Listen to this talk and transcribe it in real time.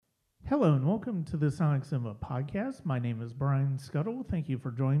Hello and welcome to the Sonic Cinema podcast. My name is Brian Scuttle. Thank you for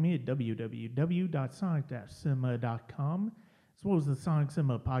joining me at www.sonic-cinema.com, as well as the Sonic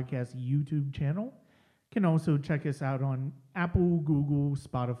Cinema podcast YouTube channel. You can also check us out on Apple, Google,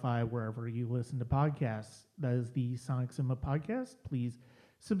 Spotify, wherever you listen to podcasts. That is the Sonic Cinema podcast. Please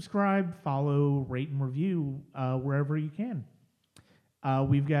subscribe, follow, rate, and review wherever you can.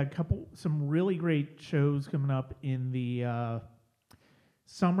 We've got some really great shows coming up in the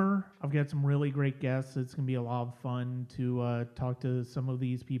summer. I've got some really great guests. It's going to be a lot of fun to talk to some of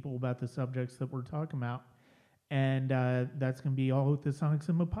these people about the subjects that we're talking about. And that's going to be all with the Sonic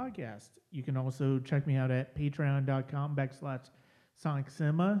Cinema podcast. You can also check me out at patreon.com/Sonic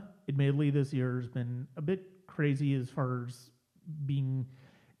Cinema. Admittedly, this year has been a bit crazy as far as being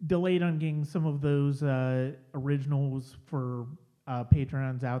delayed on getting some of those originals for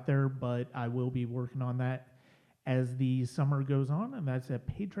Patreons out there, but I will be working on that as the summer goes on, and that's at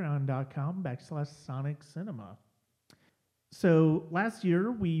patreon.com/Sonic Cinema. So last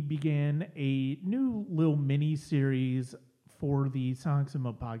year we began a new little mini series for the Sonic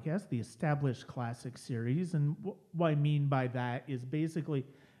Cinema podcast, the Established Classic series. And what I mean by that is basically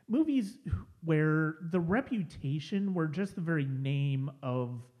movies where the reputation, where just the very name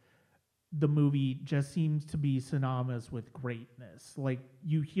of the movie just seems to be synonymous with greatness. Like,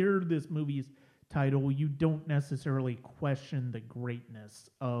 you hear this movie's title, you don't necessarily question the greatness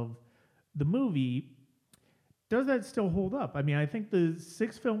of the movie. Does that still hold up? I mean, I think the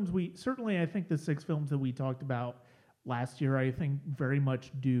six films that we talked about last year, I think very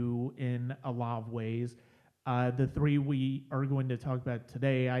much do in a lot of ways. The three we are going to talk about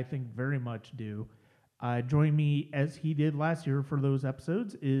today, I think very much do. Join me as he did last year for those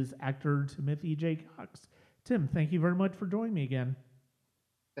episodes is actor Timothy J. Cox. Tim, thank you very much for joining me again.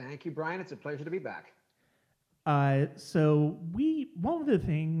 Thank you, Brian. It's a pleasure to be back. One of the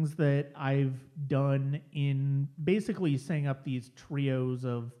things that I've done in basically setting up these trios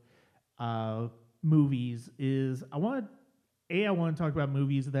of movies is I want to talk about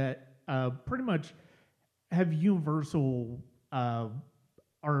movies that pretty much have are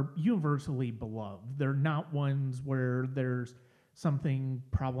universally beloved. They're not ones where there's something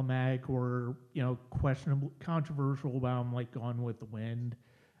problematic or questionable, controversial about them, like Gone with the Wind.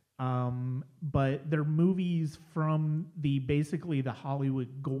 But they're movies from basically the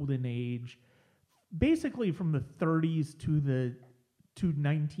Hollywood golden age, basically from the 30s to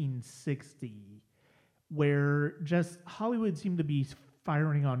 1960, where just Hollywood seemed to be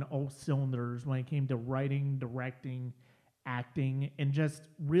firing on all cylinders when it came to writing, directing, acting, and just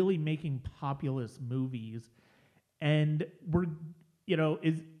really making populous movies. And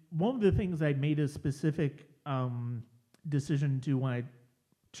is one of the things I made a specific decision to when I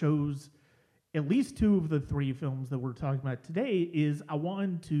chose at least two of the three films that we're talking about today is I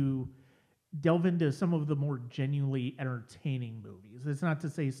wanted to delve into some of the more genuinely entertaining movies. It's not to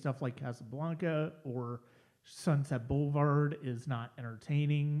say stuff like Casablanca or Sunset Boulevard is not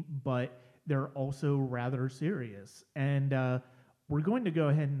entertaining, but they're also rather serious. And we're going to go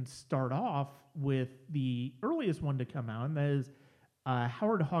ahead and start off with the earliest one to come out, and that is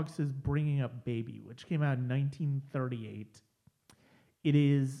Howard Hawks' Bringing Up Baby, which came out in 1938. It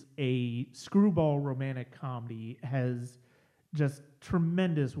is a screwball romantic comedy, has just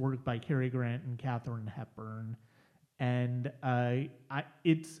tremendous work by Cary Grant and Katharine Hepburn, and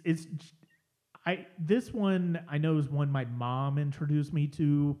this one I know is one my mom introduced me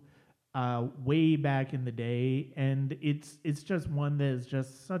to way back in the day, and it's just one that is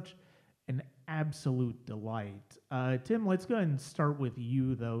just such an absolute delight. Tim, let's go ahead and start with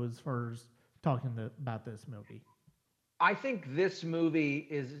you though, as far as talking about this movie. I think this movie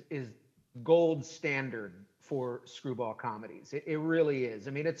is gold standard for screwball comedies. It really is.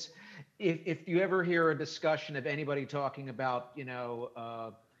 I mean, it's if you ever hear a discussion of anybody talking about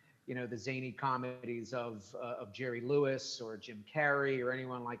the zany comedies of Jerry Lewis or Jim Carrey or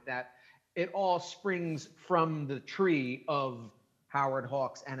anyone like that, it all springs from the tree of Howard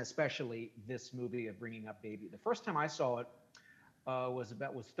Hawks, and especially this movie of Bringing Up Baby. The first time I saw it was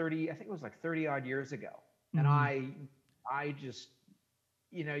 30. I think it was like 30 odd years ago, and Mm-hmm. I just,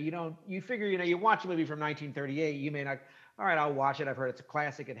 you figure, you watch a movie from 1938, you may not, all right, I'll watch it. I've heard it's a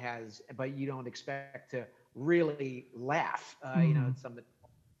classic. It has, but you don't expect to really laugh. Mm-hmm. It's something,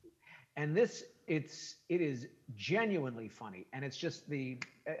 and it is genuinely funny. And it's just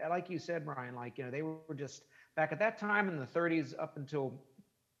like you said, Brian, like, they were just back at that time in the 30s up until,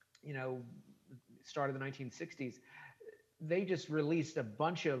 you know, start of the 1960s, they just released a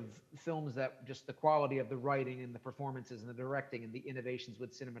bunch of films that just the quality of the writing and the performances and the directing and the innovations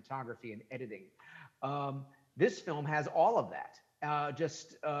with cinematography and editing. This film has all of that.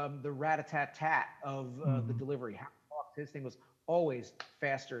 just the rat-a-tat-tat of the Mhm. delivery. His thing was always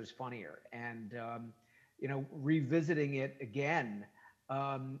faster is funnier, and revisiting it again,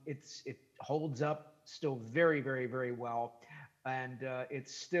 it holds up still very, very, very well, and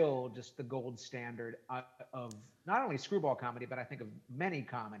it's still just the gold standard of not only screwball comedy, but I think of many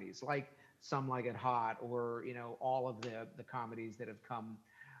comedies like Some Like It Hot, or all of the comedies that have come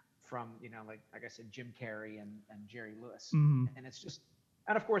from like I said, Jim Carrey and Jerry Lewis, Mhm. and it's just,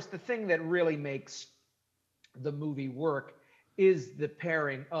 and of course the thing that really makes the movie work is the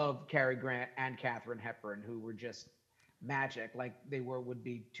pairing of Cary Grant and Katharine Hepburn, who were just magic, like they would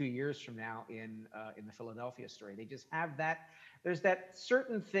be 2 years from now in the Philadelphia Story. They just have that. There's that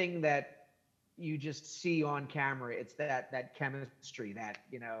certain thing that you just see on camera. It's that chemistry that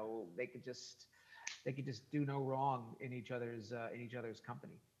they could just do no wrong in each other's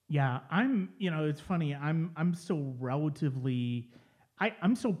company. Yeah, it's funny. I'm still relatively,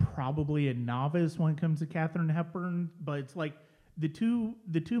 I'm still probably a novice when it comes to Katharine Hepburn, but it's like the two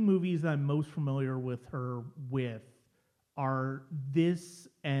movies that I'm most familiar with her with are this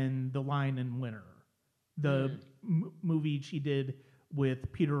and The Lion and Winter, the Mm. movie she did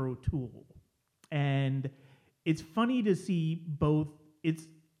with Peter O'Toole, and it's funny to see both. It's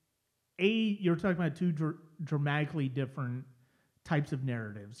you're talking about two dramatically different types of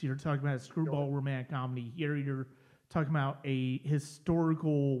narratives. You're talking about a Sure. screwball romantic comedy. Here you're talking about a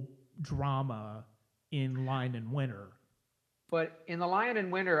historical drama in Line and Winter. But in The Lion and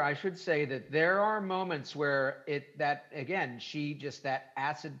Winter, I should say that there are moments where that again, she just that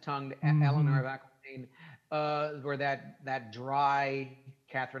acid-tongued Mm-hmm. Eleanor of Aquitaine, where that dry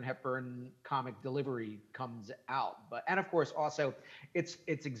Katharine Hepburn comic delivery comes out. But and of course also, it's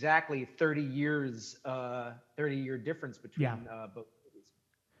exactly 30 years, 30-year difference Yeah. between both movies.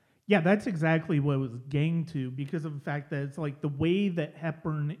 Yeah, that's exactly what I was getting to because of the fact that it's like the way that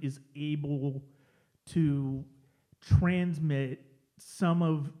Hepburn is able to transmit some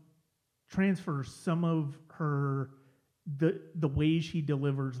of transfer some of her the way she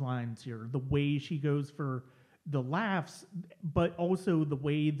delivers lines here, the way she goes for the laughs, but also the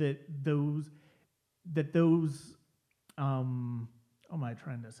way that those what am I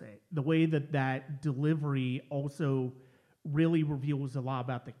trying to say? The way that delivery also really reveals a lot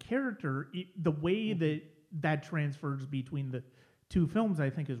about the character. The way Mhm. that transfers between the two films, I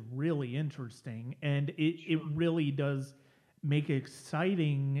think, is really interesting, and it Sure. really does make it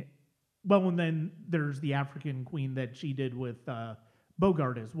exciting. Well, and then there's the African Queen that she did with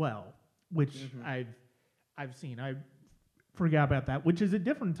Bogart as well, which Hmm. I've seen. I forgot about that, which is a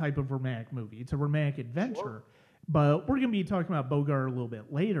different type of romantic movie. It's a romantic Sure. adventure, but we're going to be talking about Bogart a little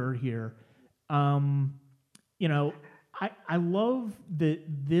bit later here. Um, you know, I love that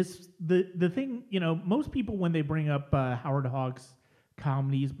the thing. Most people when they bring up Howard Hawks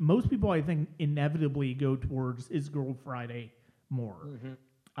comedies, most people I think inevitably go towards His Girl Friday more. Hmm.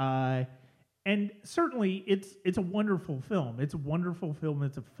 Uh, and certainly it's a wonderful film. It's a wonderful film.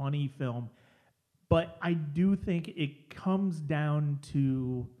 It's a funny film, but I do think it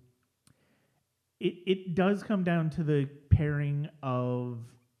does come down to the pairing of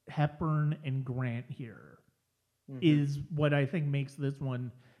Hepburn and Grant here Hmm. is what I think makes this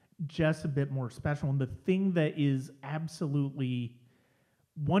one just a bit more special. And the thing that is absolutely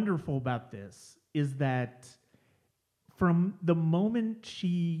wonderful about this is that from the moment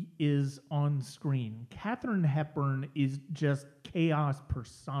she is on screen, Katharine Hepburn is just chaos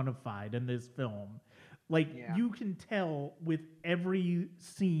personified in this film. Like Yeah. you can tell with every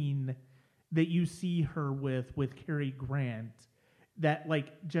scene that you see her with Cary Grant that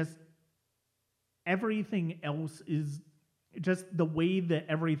like just everything else is just the way that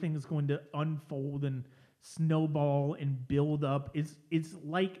everything is going to unfold and snowball and build up. It's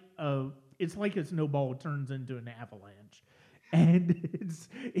like a snowball turns into an avalanche, and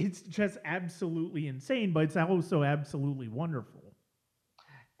it's just absolutely insane. But it's also absolutely wonderful.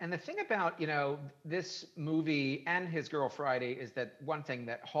 And the thing about, this movie and His Girl Friday is that one thing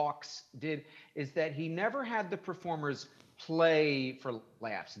that Hawks did is that he never had the performers play for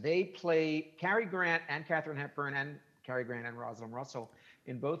laughs. They play Cary Grant and Katharine Hepburn and Cary Grant and Rosalind Russell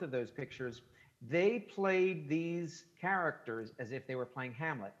in both of those pictures. They played these characters as if they were playing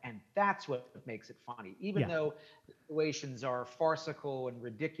Hamlet, and that's what makes it funny. Even Yeah. though the situations are farcical and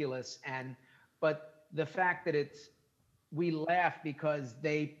ridiculous, but the fact that we laugh because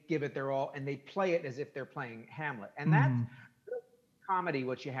they give it their all and they play it as if they're playing Hamlet. And that's Mm-hmm. comedy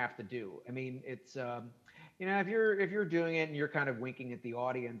what you have to do. I mean, it's if you're doing it and you're kind of winking at the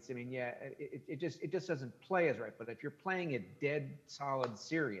audience, I mean, yeah, it just doesn't play as right. But if you're playing it dead solid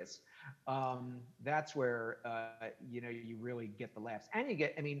serious, That's where you really get the laughs, and you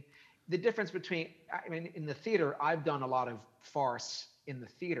get. I mean, the difference between. I mean, in the theater, I've done a lot of farce in the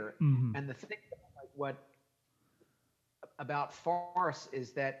theater, Hmm. and the thing like what about farce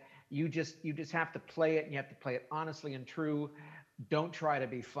is that you just have to play it, and you have to play it honestly and true. Don't try to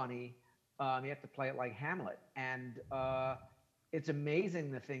be funny. You have to play it like Hamlet, and it's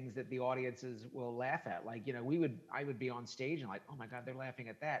amazing the things that the audiences will laugh at. Like, I would be on stage and like, oh my God, they're laughing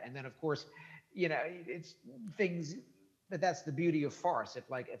at that. And then of course, it's things, but that's the beauty of farce.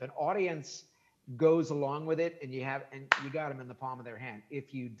 If an audience goes along with it and you got them in the palm of their hand,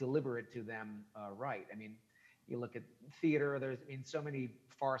 if you deliver it to them right. I mean, you look at theater, so many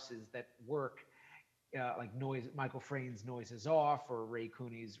farces that work, like Michael Frayn's Noise Is Off or Ray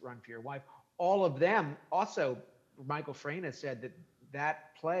Cooney's Run for Your Wife. All of them also, Michael Frayn has said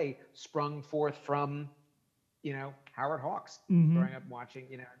that play sprung forth from, Howard Hawks, Hmm. growing up watching,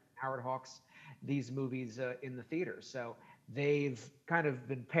 Howard Hawks, these movies in the theater. So they've kind of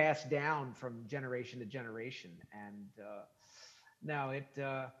been passed down from generation to generation. And no, it's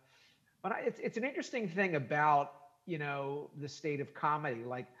an interesting thing about, the state of comedy.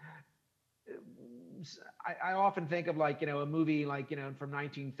 Like, I often think of like, a movie like, from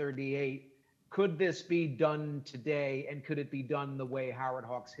 1938. Could this be done today? And could it be done the way Howard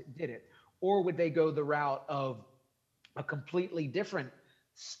Hawks did it? Or would they go the route of a completely different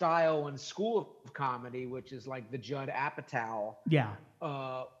style and school of comedy, which is like the Judd Apatow Yeah.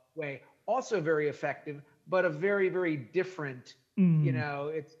 uh, way? Also very effective, but a very, very different, Hmm.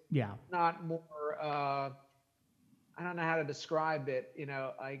 it's Yeah. not more, I don't know how to describe it.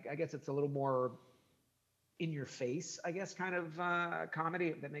 I guess it's a little more in your face, I guess, kind of comedy,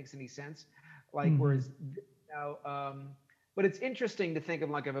 if that makes any sense. Like, Hmm. whereas, but it's interesting to think of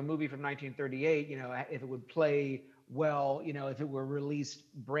like of a movie from 1938, if it would play well, if it were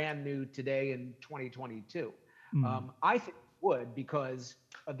released brand new today in 2022. Mm. I think it would, because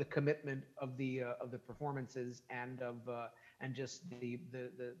of the commitment of the performances and just the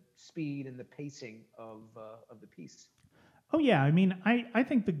speed and the pacing of the piece. Oh yeah, I mean, I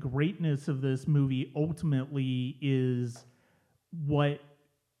think the greatness of this movie ultimately what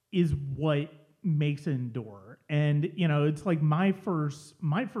what makes it endure. And it's like my first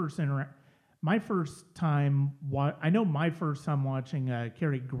time I know my first time watching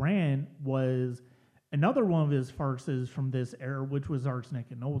Cary Grant was another one of his farces from this era, which was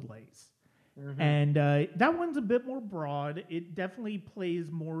Arsenic and Old Lace. Hmm. And that one's a bit more broad. It definitely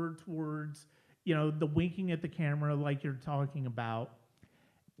plays more towards, the winking at the camera, like you're talking about.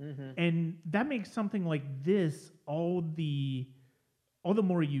 Hmm. And that makes something like this all the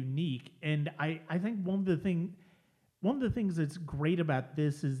more unique. And I think one of the things that's great about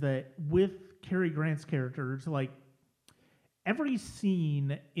this is that with Cary Grant's characters, like every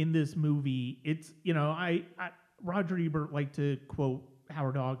scene in this movie, it's I Roger Ebert liked to quote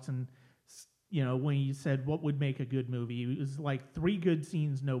Howard Hawks, and when he said what would make a good movie, it was like three good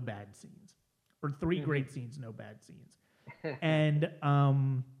scenes, no bad scenes, or three Hmm. great scenes, no bad scenes. And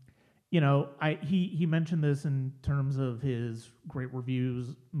he mentioned this in terms of his great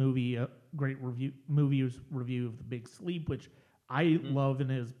movies review of The Big Sleep, which I Hmm. love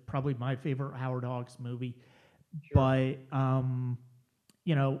and is probably my favorite Howard Hawks movie. Sure. But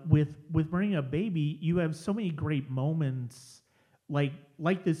with Bringing a Baby, you have so many great moments,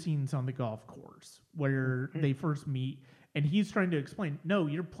 like the scenes on the golf course where Mhm. they first meet, and he's trying to explain, no,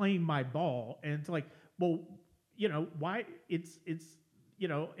 you're playing my ball, and it's like, well, why it's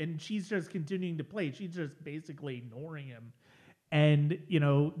and she's just continuing to play. She's just basically ignoring him, and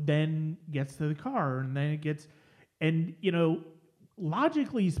then gets to the car, and then it gets, and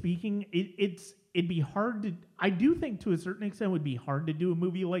logically speaking, it'd be hard to. I do think to a certain extent it would be hard to do a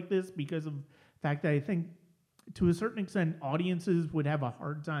movie like this because of the fact that I think to a certain extent audiences would have a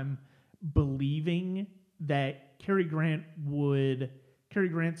hard time believing that Cary Grant's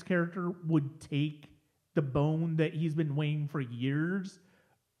character would take the bone that he's been weighing for years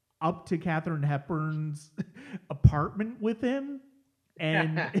up to Katharine Hepburn's apartment with him,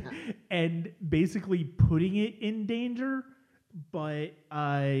 and and basically putting it in danger. But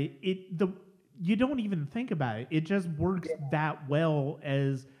it the you don't even think about it. It just works that well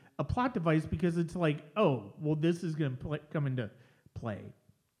as a plot device because it's like, oh, well, this is going to come into play,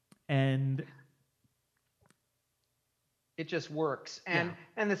 and It just works. yeah.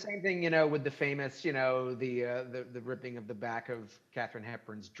 And the same thing, with the famous, the ripping of the back of Katharine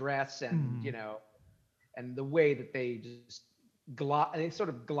Hepburn's dress, and Mm, and the way that they sort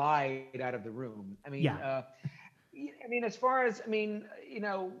of glide out of the room. I mean, yeah. I mean, as far as, I mean,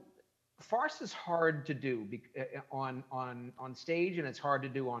 farce is hard to do on stage, and it's hard to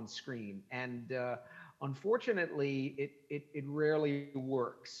do on screen. And unfortunately, it rarely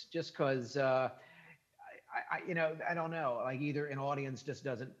works, just because I don't know, like either an audience just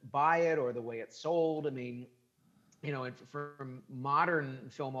doesn't buy it or the way it's sold. I mean, and from modern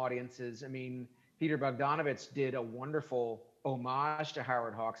film audiences, I mean, Peter Bogdanovich did a wonderful homage to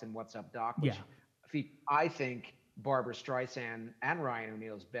Howard Hawks in What's Up, Doc, Yeah. which I think Barbara Streisand and Ryan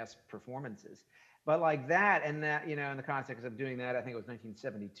O'Neal's best performances. But like that, and that, in the context of doing that, I think it was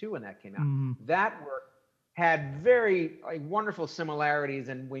 1972 when that came out. Mm, That work had very like wonderful similarities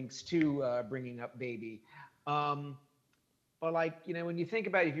and winks to Bringing Up Baby. Um, but like, when you think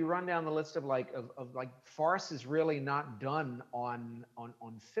about it, if you run down the list of like farce is really not done on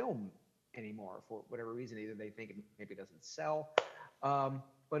film anymore for whatever reason. Either they think it maybe doesn't sell,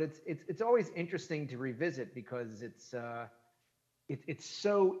 but it's always interesting to revisit because it's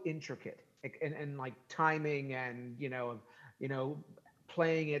so intricate, and like timing, and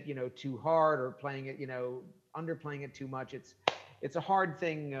playing it too hard, or playing it underplaying it too much. It's a hard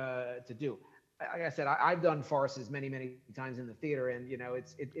thing to do. Like I said, I've done farces many times in the theater, and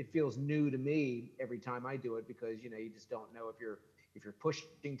it feels new to me every time I do it, because you just don't know if you're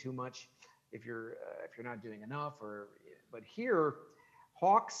pushing too much, if you're not doing enough, but here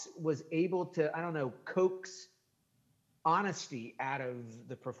Hawks was able to, I don't know, coax honesty out of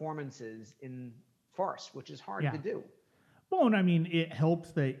the performances in farce, which is hard yeah. to do. Well, and I mean, it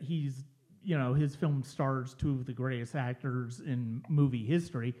helps that he's, his film stars two of the greatest actors in movie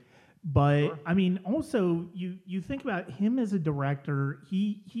history. But Sure. I mean, also you think about him as a director.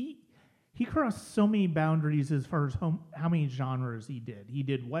 He crossed so many boundaries as far as how many genres he did. He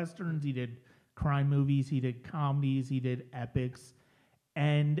did westerns, he did crime movies, he did comedies, he did epics,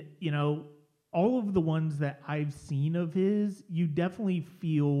 and all of the ones that I've seen of his, you definitely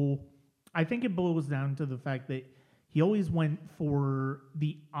feel. I think it boils down to the fact that he always went for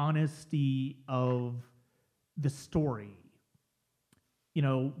the honesty of the story.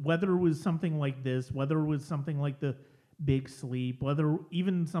 Whether it was something like this, whether it was something like The Big Sleep, whether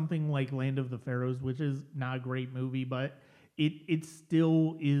even something like Land of the Pharaohs, which is not a great movie, but it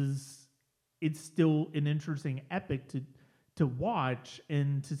still is. It's still an interesting epic to watch,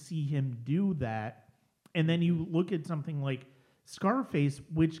 and to see him do that. And then you look at something like Scarface,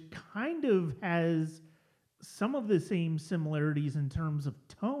 which kind of has some of the same similarities in terms of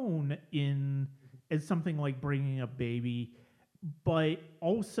tone as something like Bringing Up Baby, but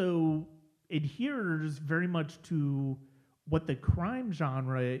also adheres very much to what the crime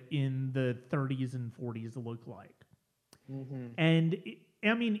genre in the 30s and 40s looked like. Mm-hmm. And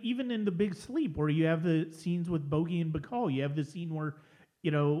I mean, even in The Big Sleep, where you have the scenes with Bogey and Bacall, you have the scene where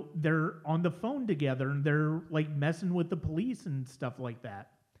they're on the phone together and they're like messing with the police and stuff like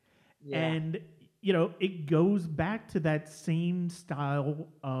that. Yeah. And it goes back to that same style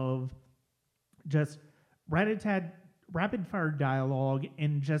of just rat-a-tat, rapid-fire dialogue,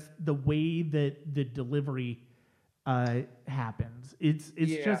 and just the way that the delivery happens. It's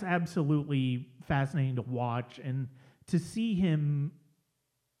Yeah. just absolutely fascinating to watch, and to see him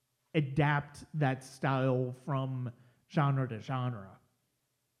adapt that style from genre to genre.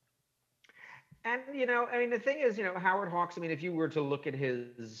 And I mean, the thing is, Howard Hawks. I mean, if you were to look at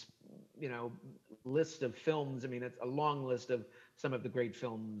his, list of films, I mean, it's a long list of some of the great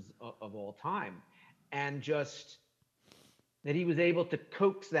films of all time, and just that he was able to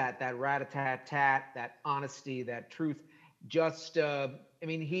coax that rat-a-tat-tat, that honesty, that truth. Just, I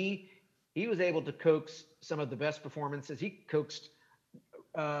mean, he was able to coax some of the best performances. He coaxed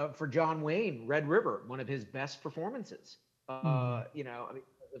for John Wayne, Red River, one of his best performances. I mean,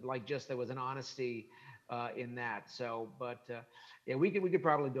 like, just there was an honesty in that. So, but yeah, we could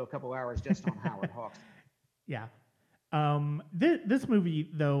probably do a couple hours just on Howard Hawks. Yeah. This movie,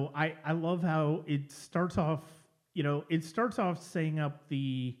 though, I love how it starts off. It starts off setting up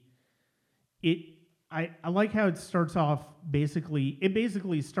I like how it starts off it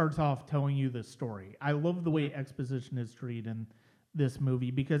basically starts off telling you the story. I love the way exposition is treated in this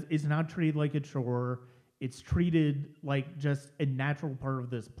movie, because it's not treated like a chore. It's treated like just a natural part of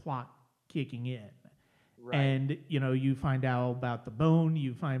this plot kicking in. Right. And, you find out about the bone,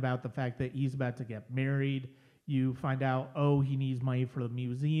 you find out the fact that he's about to get married, you find out, oh, he needs money for the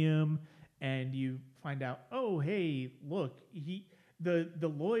museum, and you find out, oh, hey, look,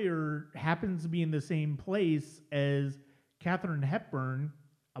 the lawyer happens to be in the same place as Katharine Hepburn.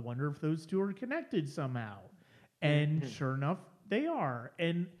 I wonder if those two are connected somehow. And sure enough, they are.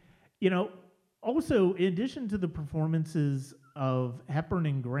 And, also, in addition to the performances of Hepburn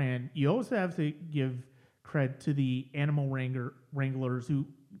and Grant, you also have to give credit to the animal wranglers who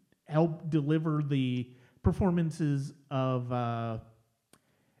helped deliver the performances of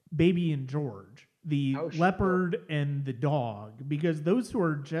Baby and George, the Oh, sure. leopard and the dog, because those two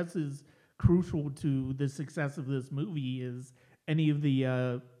are just as crucial to the success of this movie as any of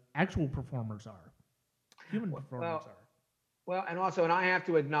the actual performers are. Human performers Well, are. well, and also, and I have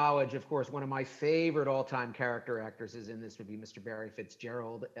to acknowledge, of course, one of my favorite all-time character actors is in this would be Mr. Barry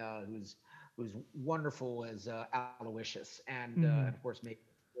Fitzgerald, who's wonderful as Aloysius, and Hmm. of course, Make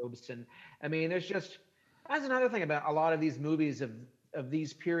Robson. I mean, there's just that's another thing about a lot of these movies of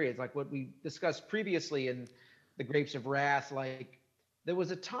these periods, like what we discussed previously in The Grapes of Wrath. Like, there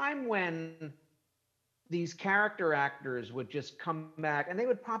was a time when these character actors would just come back and they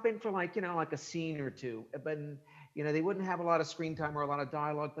would pop in for like like a scene or two, but they wouldn't have a lot of screen time or a lot of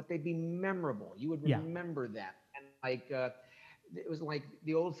dialogue, but they'd be memorable. You would Yeah. remember them. And like it was like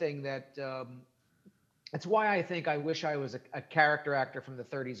the old thing that that's why I think I wish I was a character actor from the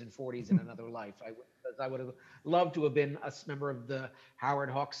 30s and 40s in another life. Because I would have loved to have been a member of the Howard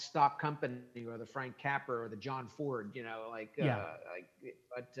Hawks stock company or the Frank Capra or the John Ford, Yeah.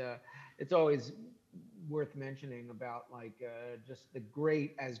 but it's always worth mentioning about like just the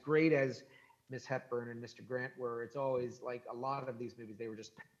great as Miss Hepburn and Mr. Grant were. It's always like a lot of these movies, they were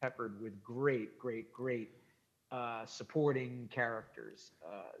just peppered with great supporting characters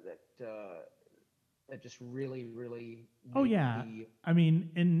that just really Oh make yeah. the I mean,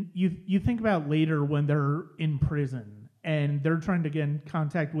 and you think about later when they're in prison and they're trying to get in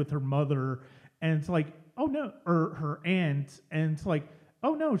contact with her mother, and it's like, oh no, or her aunt, and it's like,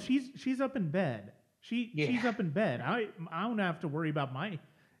 oh no, she's up in bed. yeah. She's up in bed. I don't have to worry about my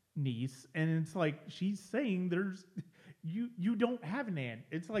niece, and it's like she's saying there's you don't have an aunt.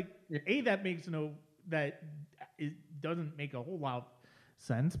 It's like that makes that it doesn't make a whole lot of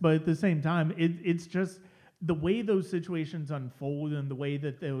sense, but at the same time, it's just the way those situations unfold and the way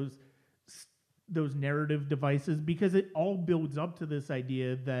that those narrative devices, because it all builds up to this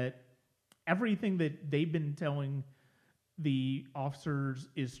idea that everything that they've been telling the officers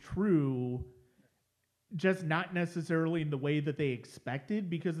is true, just not necessarily in the way that they expected,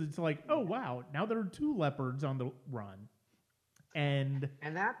 because it's like, oh wow, now there are two leopards on the run. And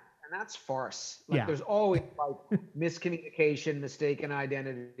And that's farce. Like, yeah. there's always like miscommunication, mistaken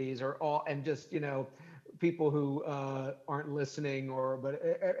identities, or all, and just people who aren't listening, or but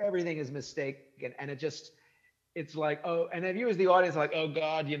everything is mistaken, and it's like, oh, and then you as the audience are like, oh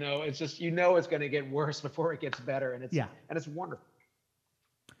God, it's just it's going to get worse before it gets better, and Yeah. it's wonderful.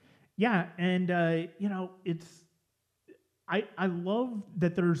 Yeah, and it's I love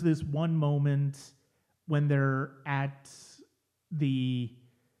that there's this one moment when they're at the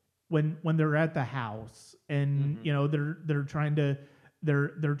when they're at the house, and Hmm. they're trying to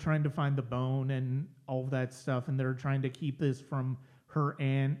they're trying to find the bone and all of that stuff, and they're trying to keep this from her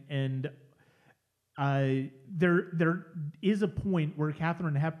aunt, and there is a point where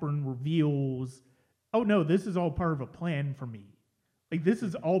Katharine Hepburn reveals, oh no, this is all part of a plan for me. Like, this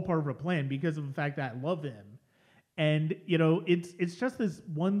is all part of a plan because of the fact that I love him. And it's just this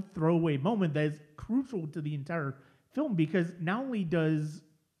one throwaway moment that is crucial to the entire film, because not only does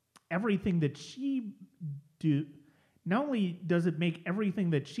everything that she do not only does it make everything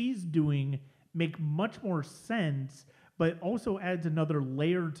that she's doing make much more sense, but also adds another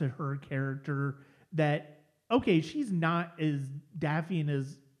layer to her character that, okay, she's not as daffy and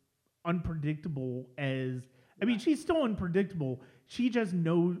as unpredictable as, I mean, she's still unpredictable. She just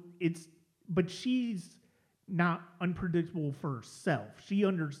knows but she's not unpredictable for herself. She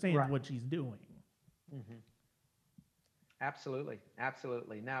understands Right. what she's doing. Hmm. Absolutely.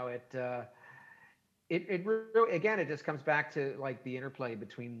 Now it really, again, it just comes back to like the interplay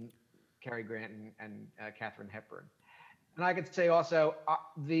between Cary Grant and Katharine Hepburn. And I could say also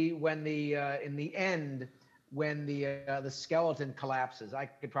the when the in the end when the skeleton collapses, I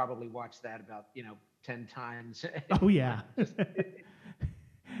could probably watch that about 10 times. Oh yeah. Just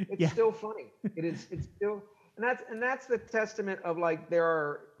it's Yeah. still funny. It's still, and that's the testament of like there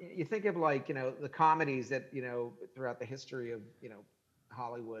are, you think of like the comedies that throughout the history of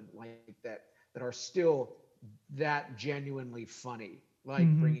Hollywood, like that are still that genuinely funny, like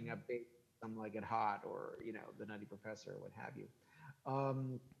Hmm. Bringing Up Baby, Some Like It Hot, or The Nutty Professor, or what have you.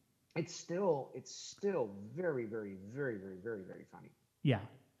 Um, it's still very funny. Yeah.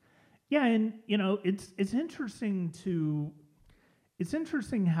 Yeah, and it's interesting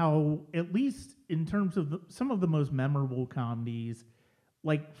how, at least in terms of some of the most memorable comedies,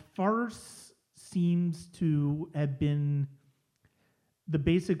 like farce seems to have been the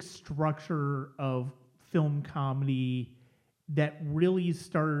basic structure of film comedy that really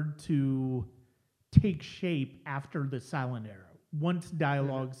started to take shape after the silent era. once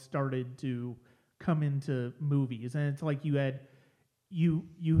dialogue started to come into movies, and it's like you had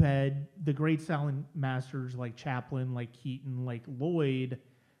the great silent masters like Chaplin, like Keaton, like Lloyd,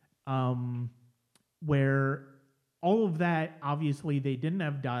 um, where all of that, obviously they didn't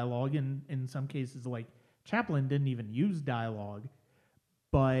have dialogue, and in some cases like Chaplin didn't even use dialogue,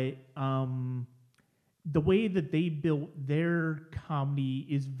 but the way that they built their comedy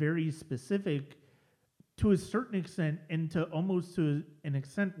is very specific to a certain extent, and to almost to an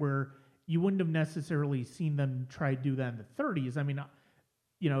extent where you wouldn't have necessarily seen them try to do that in the 30s. I mean,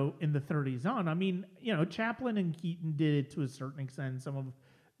 in the 30s on. I mean, Chaplin and Keaton did it to a certain extent. Some of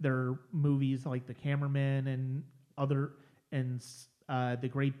their movies, like The Cameraman and other, and The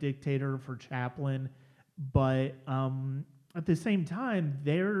Great Dictator for Chaplin, but at the same time,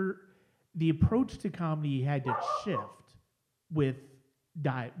 the approach to comedy had to shift with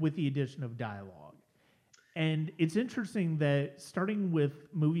with the addition of dialogue. And it's interesting that starting with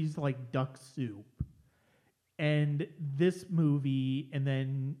movies like Duck Soup and this movie, and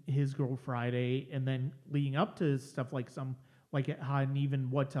then His Girl Friday, and then leading up to stuff like and even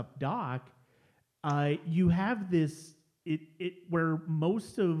What's Up Doc, you have this where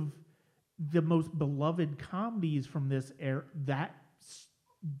most of the most beloved comedies from this era, that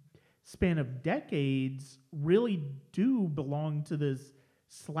span of decades, really do belong to this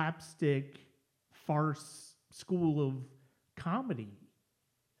slapstick farce school of comedy.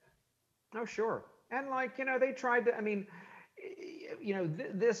 Oh, sure. And they tried to, I mean,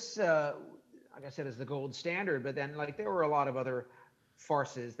 this, like I said, is the gold standard, but then there were a lot of other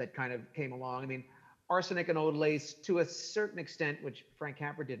farces that kind of came along. I mean, Arsenic and Old Lace, to a certain extent, which Frank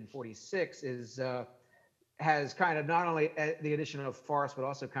Capra did in 46, has kind of not only the addition of farce, but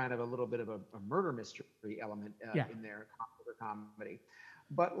also kind of a little bit of a murder mystery element in there, comedy.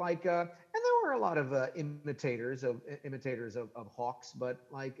 But and there were a lot of imitators of Hawks, but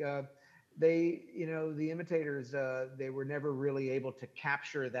they, the imitators, they were never really able to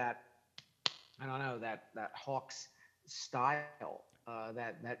capture that, I don't know, that Hawks style,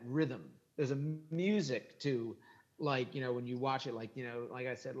 that rhythm. There's a music to, when you watch it, like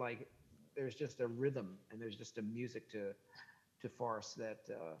I said, there's just a rhythm and there's just a music to farce that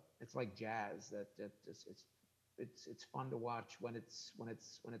it's like jazz, that it's fun to watch when it's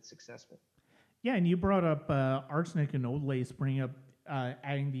successful. Yeah, and you brought up Arsenic and Old Lace, bringing up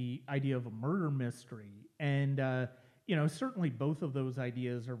adding the idea of a murder mystery, and certainly both of those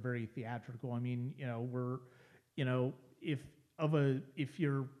ideas are very theatrical. I mean, if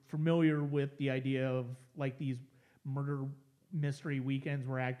you're familiar with the idea of these murder mystery weekends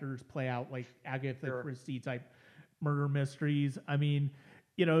where actors play out like Agatha Christie type murder mysteries, I mean,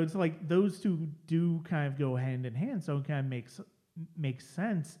 it's like those two do kind of go hand in hand, so it kind of makes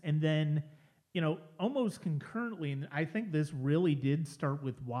sense. And then almost concurrently, and I think this really did start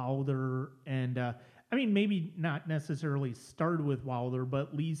with Wilder, and I mean, maybe not necessarily started with Wilder, but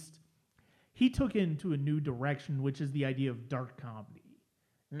at least he took it into a new direction, which is the idea of dark comedy.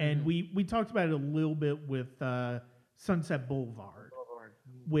 Mm-hmm. And we talked about it a little bit with Sunset Boulevard,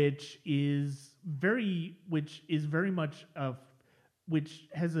 which is very much which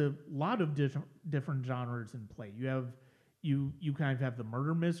has a lot of different genres in play. You kind of have the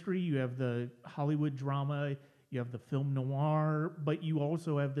murder mystery, you have the Hollywood drama, you have the film noir, but you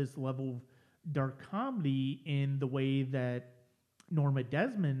also have this level of dark comedy in the way that Norma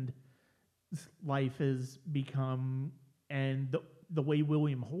Desmond's life has become, and the way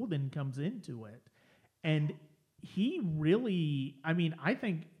William Holden comes into it. And he really, I mean, I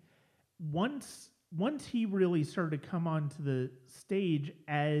think once he really started to come onto the stage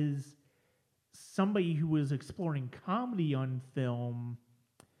as somebody who was exploring comedy on film,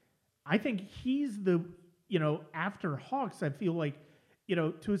 I think he's after Hawks, I feel like,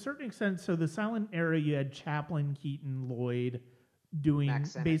 to a certain extent, so the silent era, you had Chaplin, Keaton, Lloyd doing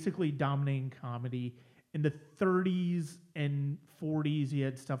basically dominating comedy. In the 30s and 40s, you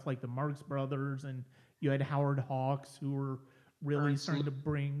had stuff like the Marx Brothers, and you had Howard Hawks, who were really starting to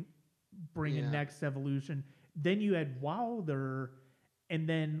bring a next evolution. Then you had Wilder, and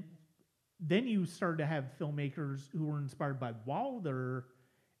then you started to have filmmakers who were inspired by Wilder,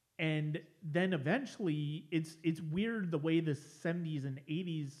 and then eventually it's weird the way the 70s and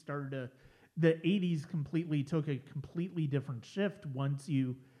 80s the 80s completely took a completely different shift once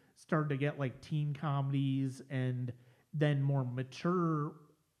you started to get teen comedies and then more mature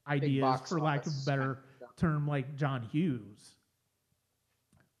ideas, for lack of a better term, like John Hughes.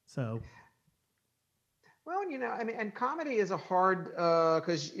 So, well, I mean, and comedy is a hard,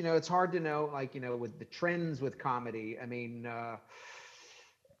 because it's hard to know, with the trends with comedy. I mean,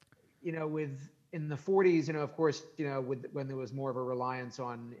 with in the 40s, of course, when there was more of a reliance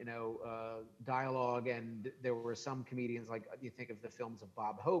on, dialogue, and there were some comedians, like you think of the films of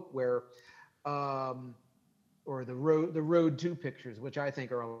Bob Hope, where, um, or the Road to pictures, which I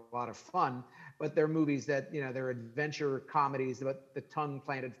think are a lot of fun, but they're movies that, they're adventure comedies, but the tongue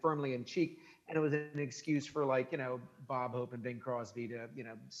planted firmly in cheek. And it was an excuse for, like, Bob Hope and Bing Crosby to,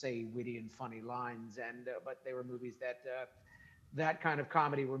 say witty and funny lines. And, but they were movies that kind of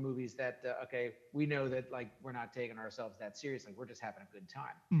comedy were movies that, okay, we know that, like, we're not taking ourselves that seriously. We're just having a good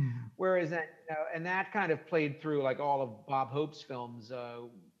time. Mm. Whereas that, and that kind of played through, like, all of Bob Hope's films,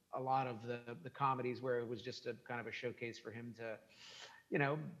 a lot of the comedies where it was just a kind of a showcase for him to,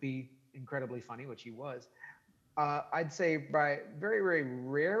 be incredibly funny, which he was. I'd say by very, very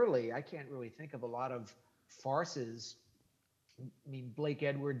rarely, I can't really think of a lot of farces. I mean, Blake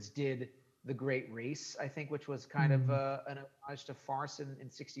Edwards did The Great Race, I think, which was kind of Mm. an homage to farce in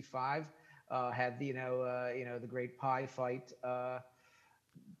 '65. Had the, the Great Pie Fight.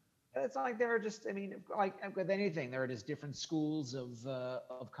 It's not like there are just, I mean, like with anything, there are just different schools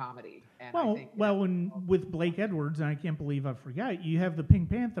of comedy, and I think, And with Blake Edwards, and I can't believe I forgot, you have the Pink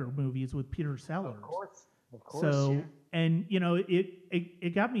Panther movies with Peter of Sellers. course, of course, yeah. So, and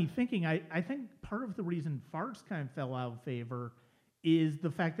it got me thinking. I think part of the reason farce kind of fell out of favor is the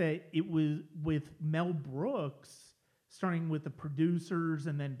fact that it was with Mel Brooks, starting with the producers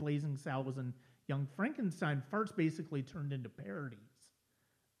and then Blazing Saddles and Young Frankenstein. Farce basically turned into parodies,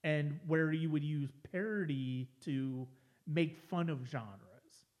 and where you would use parody to make fun of genres.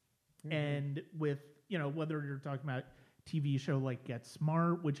 And with, whether you're talking about TV show like Get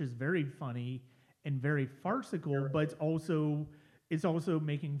Smart, which is very funny and very farcical, but it's also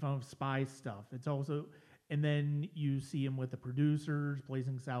making fun of spy stuff. It's also, and then you see him with the producers,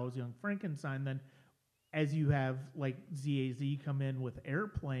 Blazing Saddles, Young Frankenstein. Then as you have like ZAZ come in with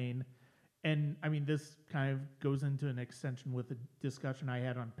Airplane, and I mean this kind of goes into an extension with a discussion I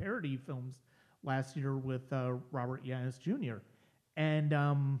had on parody films last year with Robert Yanis Jr. And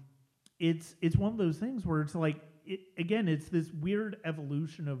it's one of those things where it's like, again, it's this weird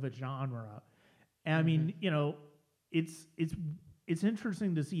evolution of a genre. And I mean, it's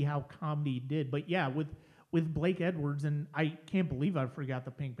interesting to see how comedy did. But yeah, with Blake Edwards, and I can't believe I forgot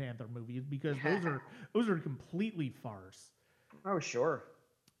the Pink Panther movies, because those are completely farce. Oh, sure.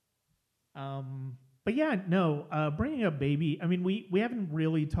 But yeah, no. Bringing up Baby, I mean, we haven't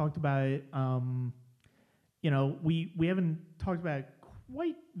really talked about it. We haven't talked about it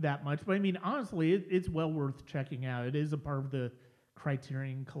quite that much. But I mean, honestly, it's well worth checking out. It is a part of the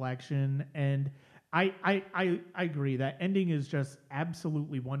Criterion Collection, and I agree that ending is just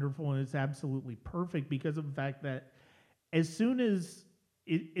absolutely wonderful, and it's absolutely perfect because of the fact that as soon as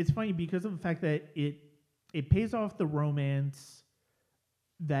it's funny because of the fact that it pays off the romance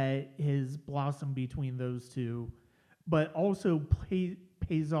that has blossomed between those two, but also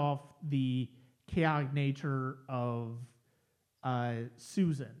pays off the chaotic nature of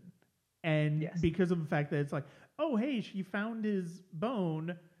Susan. And Yes. because of the fact that it's like, oh, hey, she found his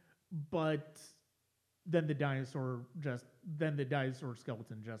bone, but then the dinosaur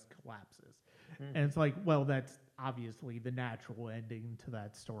skeleton just collapses. And it's like, well, that's obviously the natural ending to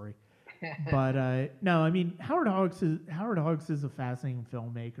that story. But no, I mean, Howard Hawks is a fascinating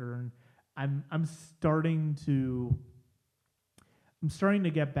filmmaker, and I'm starting to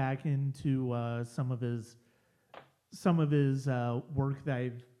get back into some of his work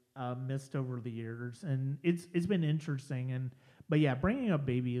that I've missed over the years, and it's been interesting. And but yeah, Bringing Up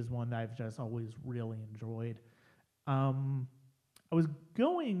Baby is one that I've just always really enjoyed. I was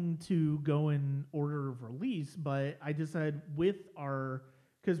going to go in order of release, but I decided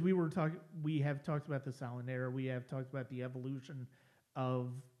because we have talked about the silent era, we have talked about the evolution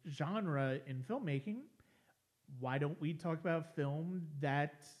of genre in filmmaking. Why don't we talk about a film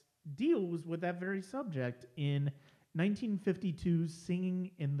that deals with that very subject? In 1952's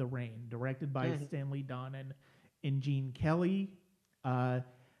Singing in the Rain, directed by Stanley Donen and Gene Kelly. And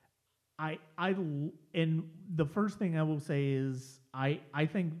the first thing I will say is I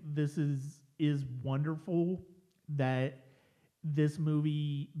think this is wonderful that this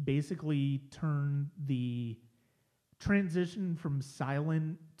movie basically turned the transition from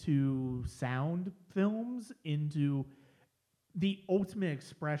silent to sound films into the ultimate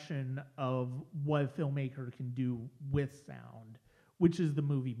expression of what a filmmaker can do with sound, which is the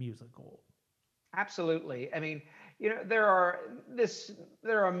movie musical. Absolutely. I mean, there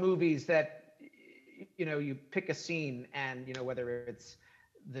are movies that you pick a scene, and whether it's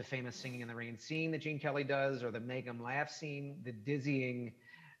the famous Singing in the Rain scene that Gene Kelly does, or the Make 'Em Laugh scene, the dizzying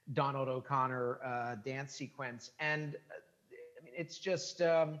Donald O'Connor dance sequence, and I mean, it's just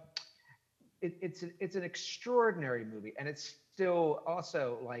it's an extraordinary movie, and it's still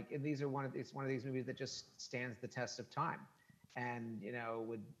also like, and these are it's one of these movies that just stands the test of time. And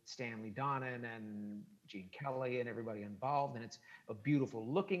with Stanley Donen and Gene Kelly and everybody involved, and it's a beautiful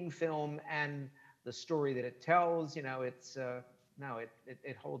looking film, and the story that it tells, it's no,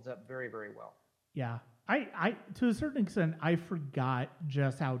 it holds up very, very well. Yeah. I to a certain extent I forgot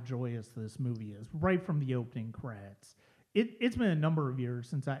just how joyous this movie is right from the opening credits. It's been a number of years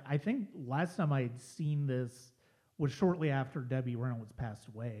since I think last time I had seen this was shortly after Debbie Reynolds passed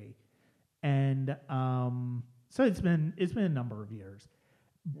away. And so it's been a number of years.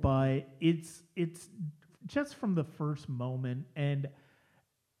 But it's just from the first moment. And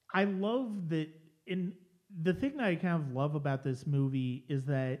I love that in the thing that I kind of love about this movie is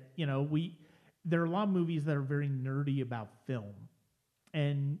that, there are a lot of movies that are very nerdy about film.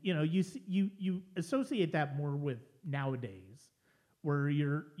 And you associate that more with nowadays, where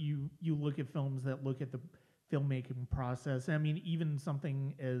you look at films that look at the filmmaking process. I mean, even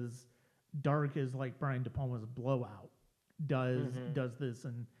something as dark as like Brian De Palma's Blowout does this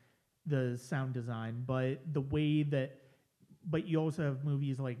and the sound design, but the way that but you also have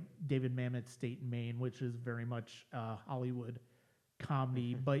movies like David Mamet's State and Maine, which is very much Hollywood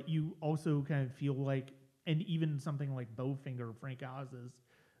comedy, but you also kind of feel like, and even something like Bowfinger, Frank Oz's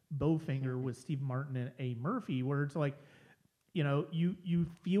Bowfinger with Steve Martin and A. Murphy, where it's like, you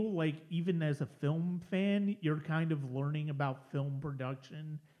feel like even as a film fan, you're kind of learning about film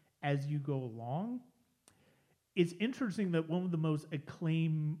production as you go along. It's interesting that one of the most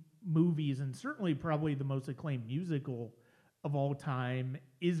acclaimed movies, and certainly probably the most acclaimed musical of all time,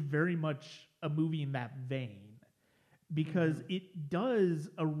 is very much a movie in that vein, because it does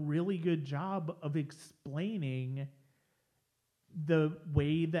a really good job of explaining the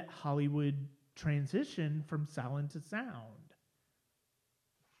way that Hollywood transitioned from silent to sound.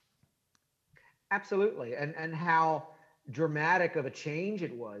 Absolutely, and how dramatic of a change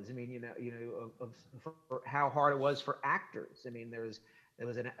it was. I mean, for how hard it was for actors. I mean, there was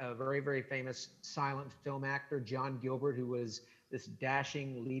a very, very famous silent film actor, John Gilbert, who was this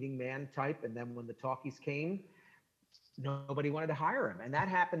dashing leading man type, and then when the talkies came, nobody wanted to hire him, and that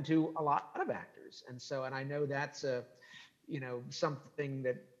happened to a lot of actors. And I know that's something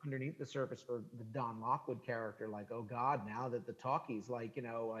that underneath the surface for the Don Lockwood character, like, oh God, now that the talkies, like,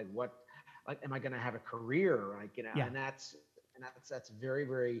 like what, like, am I going to have a career? Like, Yeah. and that's very,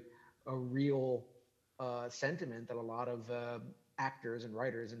 very a real sentiment that a lot of actors and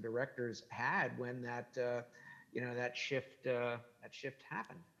writers and directors had when that shift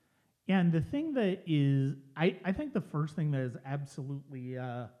happened. Yeah, and the thing that is, I think the first thing that is absolutely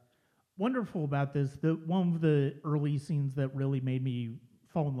wonderful about this, one of the early scenes that really made me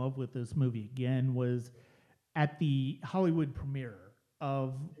fall in love with this movie again was at the Hollywood premiere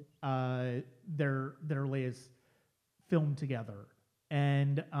of their latest film together,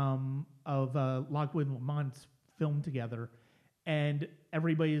 and of Lockwood and Lamont's film together, and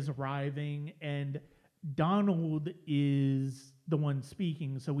everybody is arriving, and Donald is the one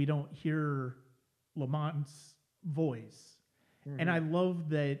speaking, so we don't hear Lamont's voice. And I love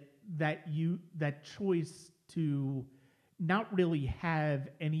that choice to not really have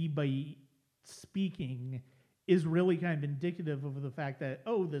anybody speaking is really kind of indicative of the fact that,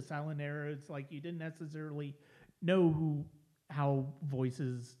 the silent era, it's like you didn't necessarily know how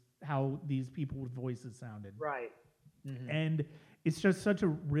these people with voices sounded. Right. And it's just such a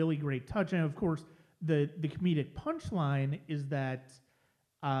really great touch. And of course, the comedic punchline is that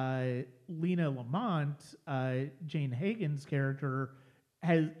Lena Lamont, Jane Hagen's character,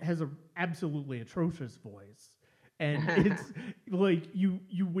 has a absolutely atrocious voice, and it's like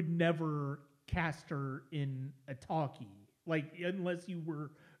you would never cast her in a talkie, like, unless you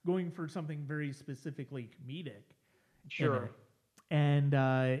were going for something very specifically comedic. Sure. And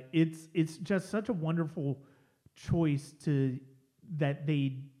it's just such a wonderful choice that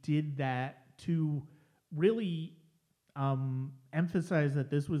they did that to really emphasize that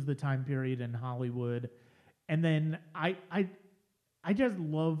this was the time period in Hollywood. And then I just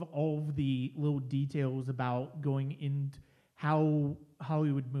love all of the little details about going into how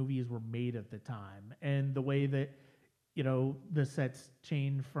Hollywood movies were made at the time, and the way that the sets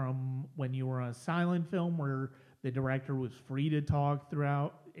changed from when you were on a silent film where the director was free to talk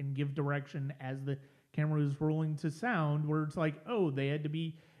throughout and give direction as the camera was rolling, to sound where it's like, they had to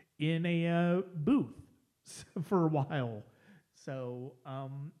be in a booth for a while. So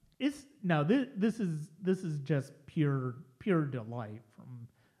this is just pure delight from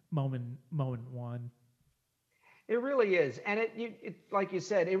moment one. It really is, and it like you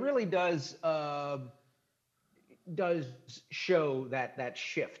said, it really does show that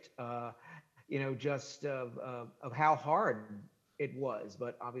shift. just of how hard it was.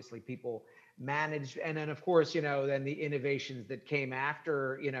 But obviously, people managed, and then of course, then the innovations that came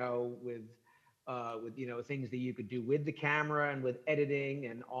after, with things that you could do with the camera and with editing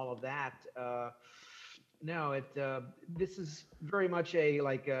and all of that. No, this is very much a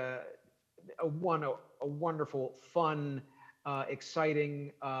wonderful, fun,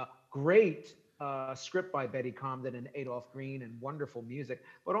 exciting, great script by Betty Comden and Adolph Green, and wonderful music,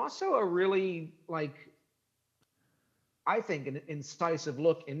 but also a really, I think, an incisive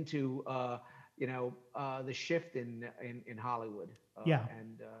look into the shift in Hollywood, Yeah.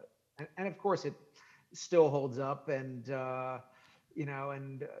 and of course it still holds up, and you know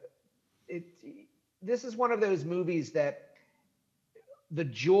and it this is one of those movies that the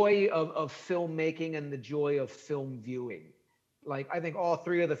joy of filmmaking and the joy of film viewing. Like, I think all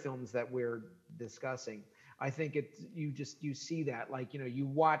three of the films that we're discussing, I think you see that, you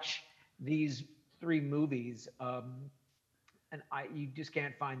watch these three movies, and you just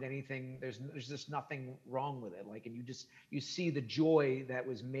can't find anything. There's just nothing wrong with it. And you see the joy that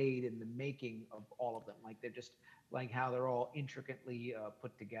was made in the making of all of them. Like, they're just like how they're all intricately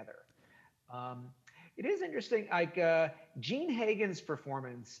put together. Um, it is interesting, Gene Hagen's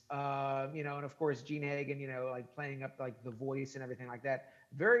performance, and of course Gene Hagen, playing up like the voice and everything like that.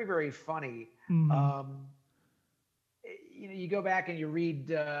 Very, very funny. Mm-hmm. Um, you go back and you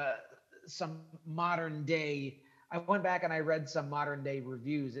read some modern day. I went back and I read some modern day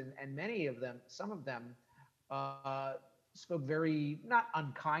reviews, and many of them, some of them, uh, spoke very not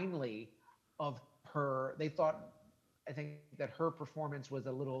unkindly of her. They thought, I think, that her performance was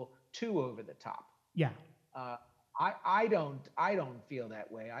a little too over the top. Yeah. Uh, I don't feel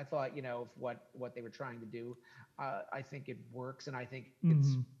that way. I thought, what they were trying to do. I think it works, and I think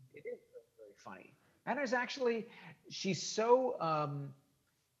Mm-hmm. it is very, very funny. And there's actually, she's so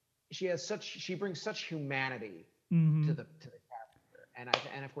she brings such humanity Mm-hmm. to the character,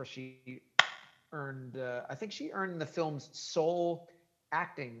 and of course she earned, I think she earned the film's sole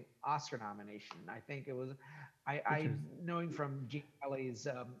acting Oscar nomination. I think it was, Which I is knowing from Gene Kelly's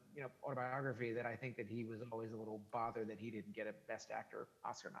autobiography, that I think that he was always a little bothered that he didn't get a Best Actor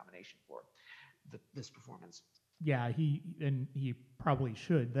Oscar nomination for this performance. yeah, he probably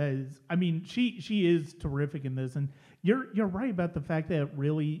should. That is, I mean, she is terrific in this, and you're right about the fact that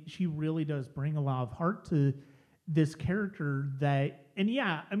she really does bring a lot of heart to this character. That, and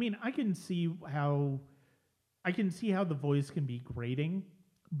yeah, I mean, I can see how the voice can be grating,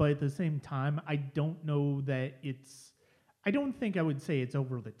 but at the same time, I don't know that it's. I don't think I would say it's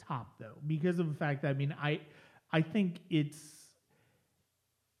over the top though, because of the fact that, I mean, I think it's.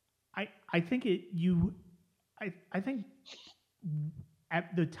 I think it you I think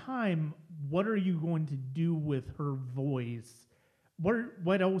at the time, what are you going to do with her voice?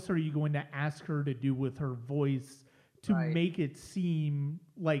 What else are you going to ask her to do with her voice to Right. make it seem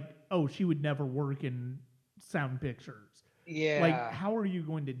like, oh, she would never work in sound pictures? Like, Yeah. how are you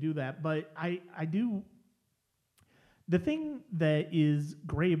going to do that? But I do. The thing that is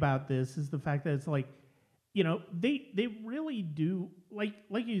great about this is the fact that it's like, they really do, like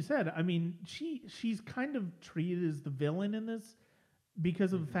you said. I mean, she's kind of treated as the villain in this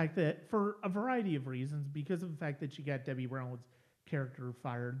because of the Hmm. fact that, for a variety of reasons, because of the fact that she got Debbie Brown's character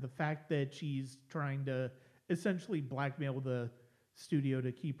fired, the fact that she's trying to essentially blackmail the studio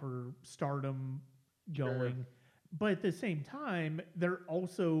to keep her stardom Sure. going, but at the same time they're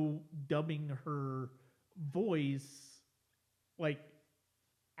also dubbing her voice, like,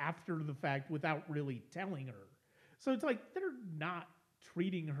 after the fact without really telling her. So it's like they're not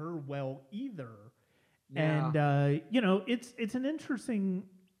treating her well either. No. And it's an interesting,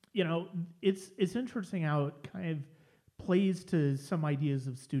 it's interesting how it kind of plays to some ideas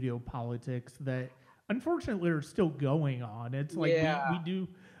of studio politics that unfortunately are still going on. It's like Yeah.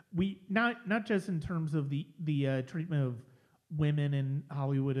 we not just in terms of the treatment of women in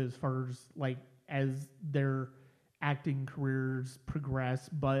Hollywood as far as, like, as their acting careers progress,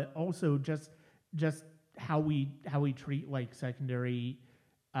 but also just how we treat, like, secondary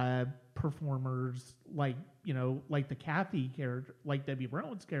uh, performers, like, like the Kathy character, like Debbie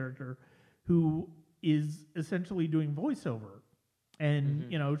Brown's character, who is essentially doing voiceover, and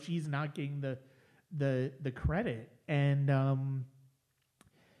Hmm. she's not getting the credit, and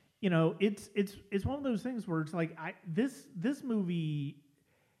it's one of those things where it's like, this movie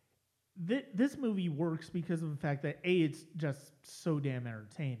works because of the fact that, it's just so damn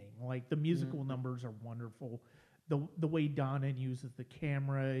entertaining. Like, the musical Hmm. numbers are wonderful, the way Donen uses the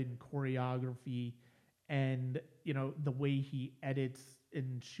camera and choreography, and the way he edits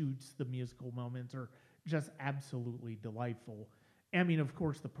and shoots the musical moments are just absolutely delightful. I mean, of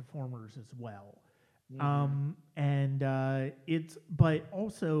course, the performers as well. Hmm. And but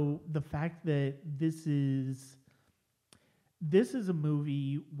also the fact that this is a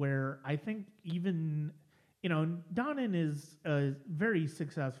movie where I think even, Donnan is a very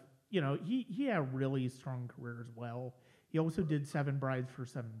successful. He had a really strong career as well. He also did Seven Brides for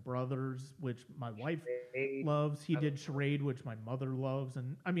Seven Brothers, which my wife loves. He did Charade, which my mother loves,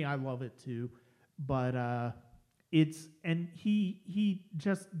 and I mean I love it too. But he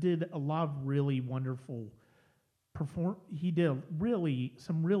just did a lot of really wonderful perform. He did really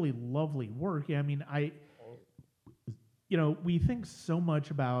some really lovely work. I mean, we think so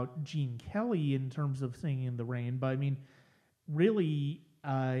much about Gene Kelly in terms of Singing in the Rain, but I mean, really,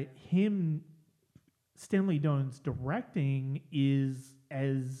 him, Stanley Doan's directing is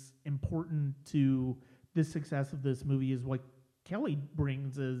as important to the success of this movie as what Kelly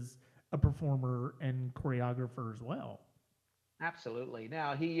brings as a performer and choreographer as well. Absolutely.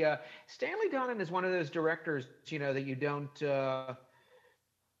 Now he Stanley Donen is one of those directors, that you don't,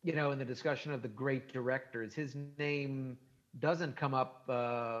 in the discussion of the great directors, his name doesn't come up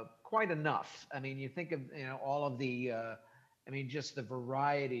quite enough. I mean, you think of, all of the, I mean, just the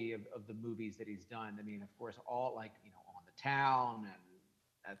variety of the movies that he's done. I mean, of course, all like, On the Town, and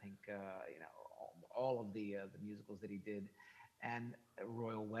I think, all of the musicals that he did, and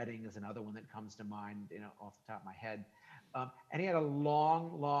Royal Wedding is another one that comes to mind, off the top of my head. And he had a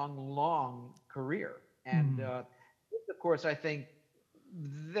long, long, long career. And Mm. of course, I think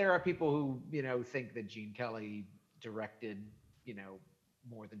there are people who think that Gene Kelly directed you know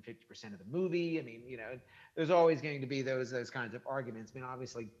more than 50% of the movie. I mean, there's always going to be those kinds of arguments. I mean,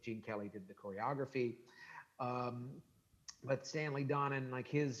 obviously Gene Kelly did the choreography, um, but Stanley Donen, like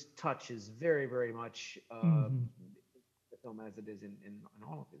his touch is very, very much Hmm. the film as it is in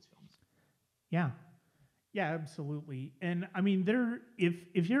all of his films. Yeah. Yeah, absolutely. And I mean,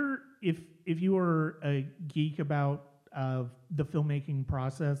 if you are a geek about the filmmaking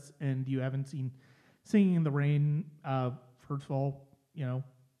process and you haven't seen Singing in the Rain, first of all,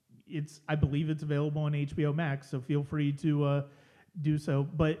 I believe it's available on HBO Max, so feel free to do so.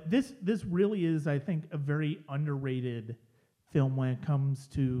 But this really is, I think, a very underrated film when it comes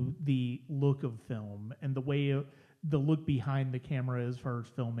to the look of film and the look behind the camera as far as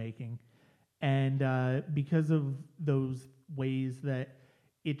filmmaking. And because of those ways that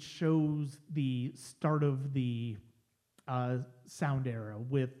it shows the start of the sound era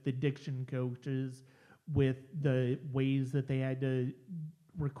with the diction coaches, with the ways that they had to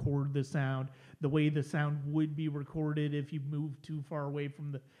record the sound, the way the sound would be recorded if you move too far away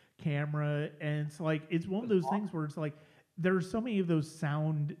from the camera. And it's like, it's one of those things where it's like, there's so many of those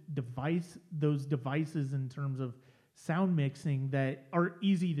devices in terms of sound mixing that are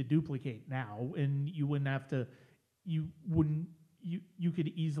easy to duplicate now, and you wouldn't, you could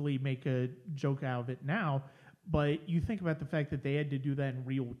easily make a joke out of it now. But you think about the fact that they had to do that in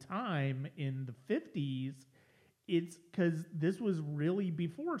real time in the 50s. It's because this was really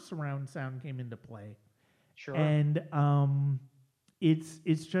before surround sound came into play. Sure. And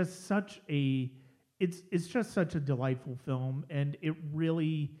it's just such a it's just such a delightful film. And it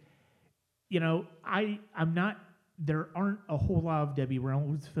really, I'm not, there aren't a whole lot of Debbie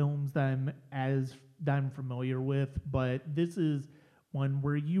Reynolds films that I'm familiar with, but this is one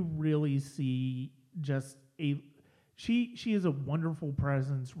where you really see just a she is a wonderful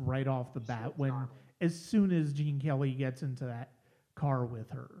presence right off the bat when, as soon as Gene Kelly gets into that car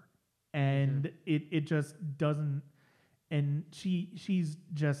with her. Hmm. And it just doesn't, and she's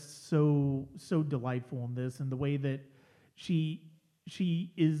just so delightful in this, and the way that she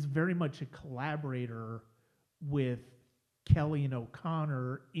she is very much a collaborator with Kelly and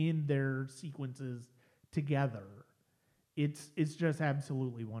O'Connor in their sequences together. It's just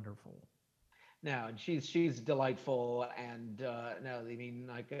absolutely wonderful. No, and she's delightful, and no, I mean,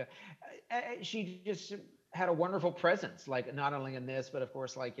 like, she just had a wonderful presence, like not only in this, but of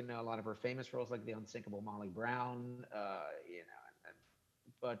course, like, a lot of her famous roles, like the unsinkable Molly Brown,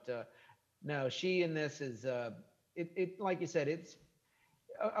 but no, she in this is, it like you said, it's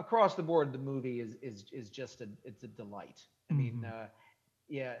across the board. The movie is just it's a delight. I mean, Hmm.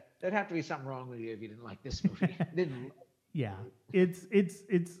 yeah, there'd have to be something wrong with you if you didn't like this movie. Didn't. Yeah, it's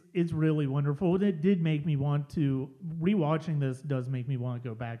really wonderful. And it did make me want to, rewatching this does make me want to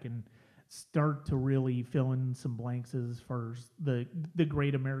go back and start to really fill in some blanks as far as the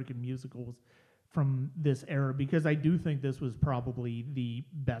great American musicals from this era, because I do think this was probably the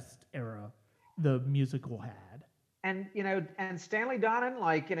best era the musical had. And and Stanley Donen,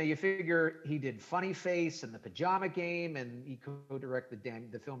 like you figure he did Funny Face and The Pajama Game, and he co-directed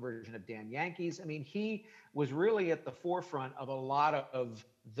the film version of Damn Yankees. I mean, he was really at the forefront of a lot of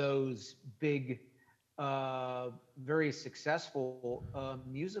those big, very successful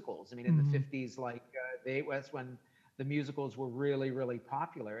musicals. I mean, in the Mm, '50s, like that's when the musicals were really, really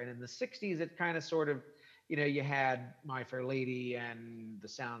popular, and in the '60s, it kind of sort of, you had My Fair Lady and The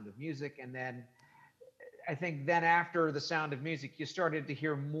Sound of Music, and then I think then after The Sound of Music, you started to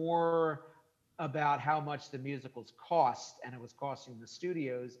hear more about how much the musicals cost, and it was costing the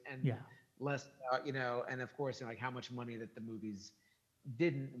studios, and yeah. less about, and of course, like how much money that the movies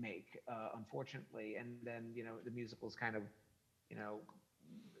didn't make, unfortunately. And then, the musicals kind of, you know,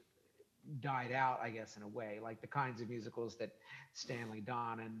 died out, I guess, in a way, like the kinds of musicals that Stanley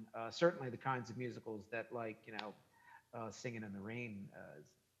Don, and certainly the kinds of musicals that, like, Singing in the Rain.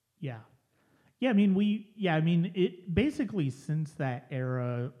 Yeah. Yeah, I mean I mean it basically since that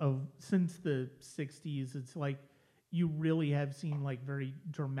era of since the 60s it's like you really have seen like very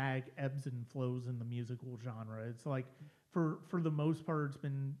dramatic ebbs and flows in the musical genre. It's like for the most part it's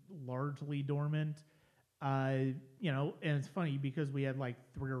been largely dormant. And it's funny because we had like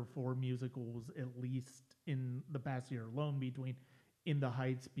three or four musicals at least in the past year alone between In the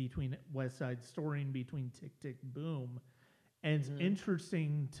Heights, between West Side Story, and between Tick Tick Boom. And Mhm.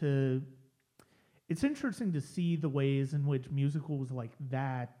 it's interesting to see the ways in which musicals like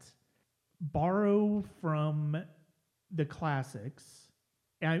that borrow from the classics.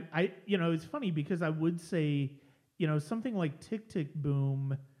 And it's funny because I would say, something like Tick Tick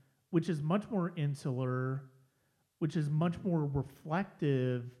Boom, which is much more insular, which is much Mhm. more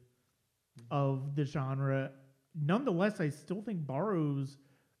reflective Mhm. of the genre. Nonetheless, I still think borrows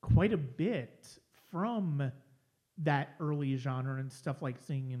quite a bit from that early genre and stuff like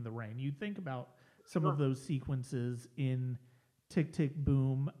Singing in the Rain. You think about some of Sure. those sequences in Tick Tick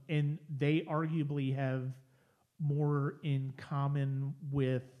Boom, and they arguably have more in common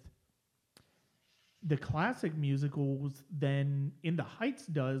with the classic musicals than In the Heights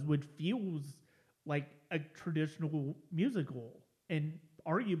does, which feels like a traditional musical and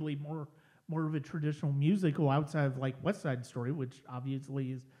arguably more of a traditional musical outside of like West Side Story, which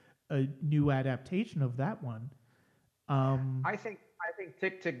obviously is a new adaptation of that one. Um, I think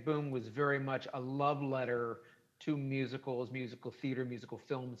Tick Tick Boom was very much a love letter to musicals, musical theater, musical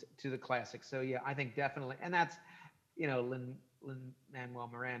films, to the classics. So yeah, I think definitely, and that's Lin Manuel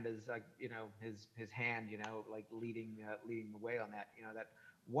Miranda's, like, his hand, like leading the way on that. That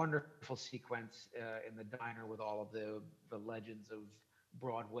wonderful sequence in the diner with all of the legends of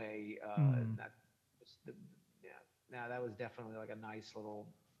Broadway. mm, That was yeah, now that was definitely like a nice little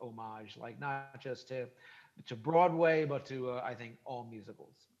homage, like not just to Broadway, but to I think all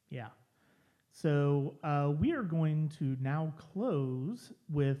musicals. yeah. So we are going to now close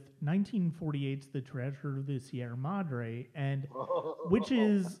with 1948's The Treasure of the Sierra Madre, and which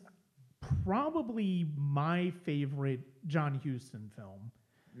is probably my favorite John Huston film.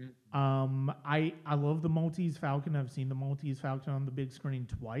 I love the Maltese Falcon. I've seen the Maltese Falcon on the big screen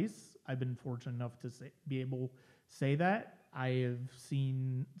twice. I've been fortunate enough to be able to say that. I have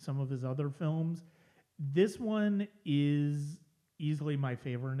seen some of his other films. This one is easily my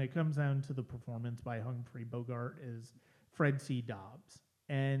favorite, and it comes down to the performance by Humphrey Bogart as Fred C. Dobbs.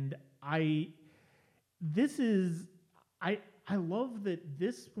 And this is I I love that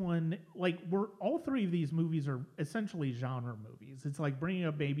this one, like, we're all three of these movies are essentially genre movies. It's like Bringing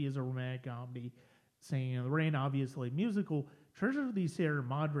Up Baby is a romantic comedy, Singing in the Rain obviously musical. Treasure of the Sierra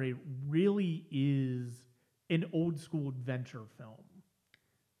Madre really is an old school adventure film.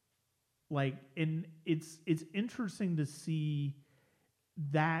 Like, and it's interesting to see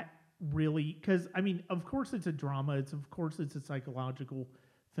that really, because I mean, of course it's a drama, it's a psychological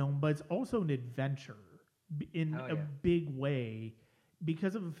film, but it's also an adventure in Oh a yeah. big way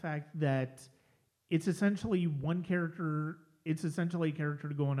because of the fact that it's essentially one character. It's essentially a character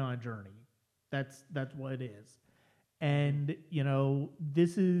going on a journey. That's what it is. Hmm. And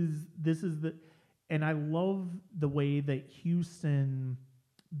this is the, and I love the way that Houston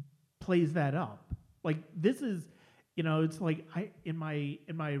plays that up. Like, this is, it's like I in my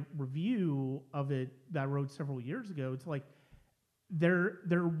review of it that I wrote several years ago. It's like there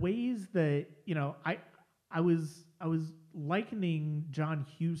are ways that I was likening John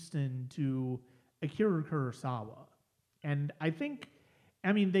Huston to Akira Kurosawa, and I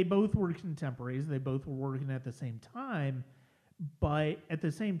mean they both were contemporaries. They both were working at the same time, but at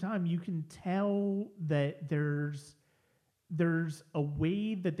the same time you can tell that there's a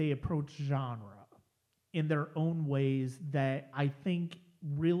way that they approach genre in their own ways that I think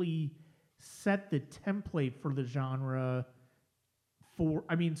really set the template for the genre. For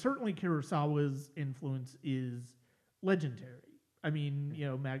I mean, certainly Kurosawa's influence is legendary. I mean,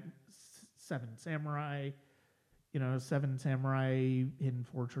 Seven Samurai, Seven Samurai, Hidden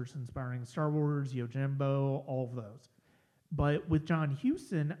Fortress, inspiring Star Wars, Yojimbo, all of those. But with John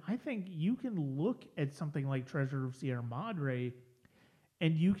Huston, I think you can look at something like Treasure of Sierra Madre,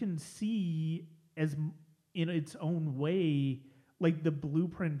 and you can see as in its own way, like the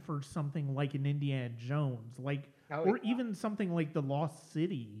blueprint for something like an Indiana Jones, like Oh, or yeah. even something like the Lost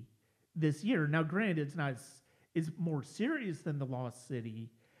City this year. Now, granted, it's not it's more serious than the Lost City,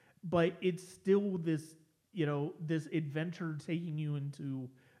 but it's still this adventure taking you into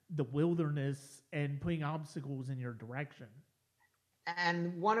the wilderness and putting obstacles in your direction.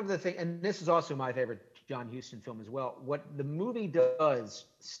 And one of the things, and this is also my favorite John Huston film as well. What the movie does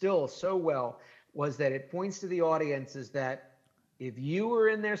still so well was that it points to the audience is that if you were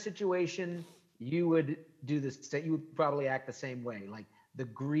in their situation, you would do this. You would probably act the same way, like the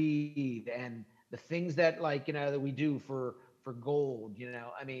greed and the things that, like, that we do for gold.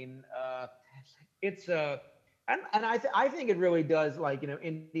 I mean, it's I think it really does, like,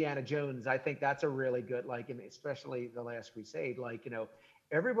 Indiana Jones. I think that's a really good, like, especially The Last Crusade, like,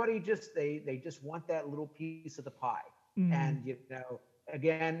 everybody just they just want that little piece of the pie. Mm, And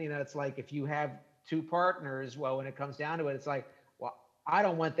again, it's like if you have two partners, well, when it comes down to it, it's like, well, I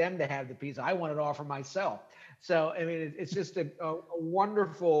don't want them to have the piece, I want it all for myself. So I mean, it's just a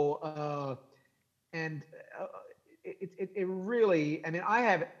wonderful and it really, I mean,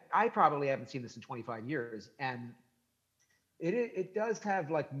 I probably haven't seen this in 25 years, and it does have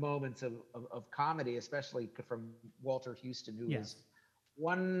like moments of comedy, especially from Walter Houston, who is yes.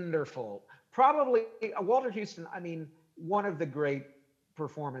 wonderful. Probably Walter Houston, I mean, one of the great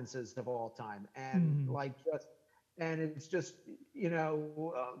performances of all time. And Mm, like just, and it's just,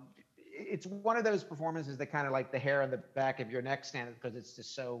 it's one of those performances that kind of like the hair on the back of your neck stand, because it's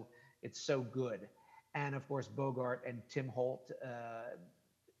just it's so good. And of course, Bogart and Tim Holt.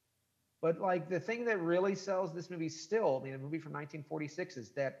 But like the thing that really sells this movie still, I mean, a movie from 1946, is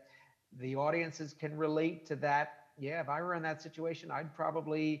that the audiences can relate to that. Yeah, if I were in that situation, I'd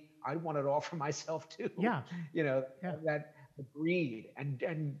want it all for myself too. yeah. You know, Yeah. that the greed, and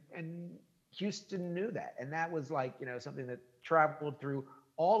Houston knew that, and that was like, something that traveled through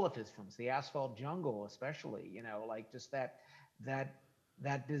all of his films, The Asphalt Jungle especially. Like just that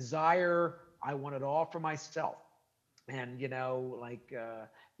that desire. I want it all for myself, and you know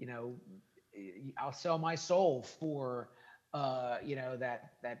I'll sell my soul for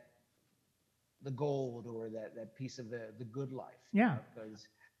that the gold, or that piece of the good life, Yeah. because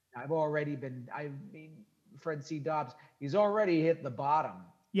I mean, Fred C. Dobbs, he's already hit the bottom.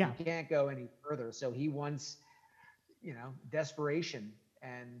 Yeah. He can't go any further, so he wants, desperation,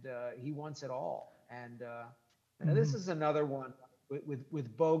 and he wants it all. And this Hmm. is another one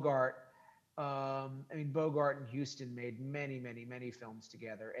with Bogart. I mean, Bogart and Houston made many, many, many films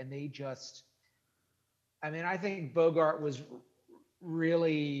together, and they just, I mean, I think Bogart was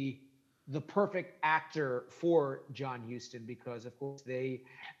really the perfect actor for John Huston, because of course they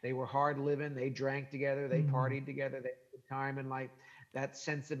were hard living, they drank together, they Hmm. partied together, they had a good time, and like that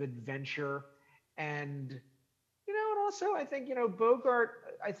sense of adventure. And and also I think,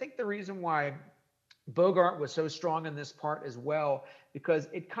 Bogart, I think the reason why Bogart was so strong in this part as well, because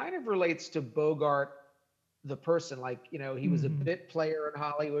it kind of relates to Bogart the person. Like, he was a Hmm. bit player in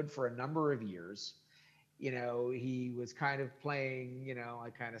Hollywood for a number of years. He was kind of playing,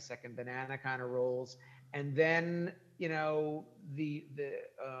 like kind of second banana kind of roles. And then, um,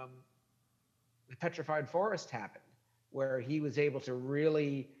 the Petrified Forest happened, where he was able to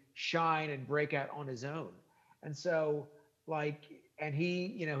really shine and break out on his own. And so, like, and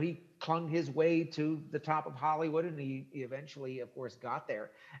he clung his way to the top of Hollywood, and he eventually, of course, got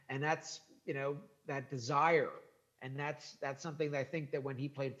there. And that's, that desire. And that's something that I think that when he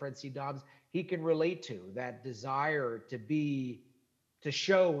played Fred C. Dobbs, he can relate to, that desire to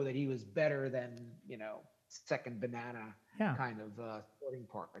show that he was better than, second banana Yeah. kind of sporting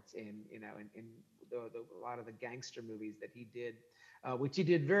parts in a lot of the gangster movies that he did, which he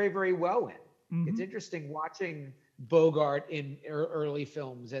did very, very well in. It's Hmm. interesting watching Bogart in early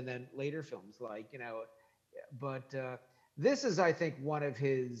films and then later films, like, but this is, I think, one of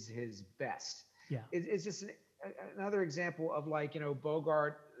his best. Yeah. It's just another example of, like,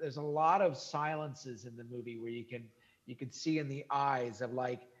 Bogart. There's a lot of silences in the movie where you can see in the eyes of,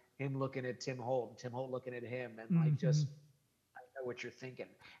 like, him looking at Tim Holt, and Tim Holt looking at him, and like, Hmm. just, I know what you're thinking.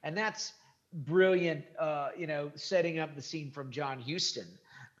 And that's brilliant, setting up the scene from John Huston,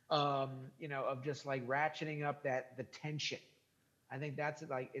 of just like ratcheting up that the tension. I think that's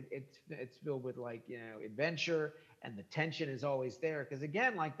like it's filled with like adventure, and the tension is always there because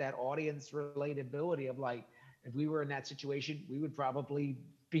again like that audience relatability of like if we were in that situation we would probably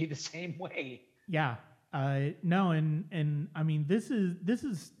be the same way. Yeah. No, and I mean this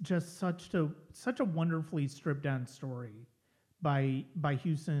is just such a wonderfully stripped down story by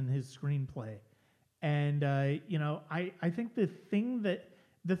Houston and his screenplay. And I think the thing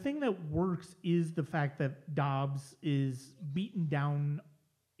that works is the fact that Dobbs is beaten down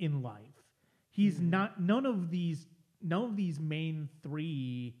in life. He's Hmm. not none of these main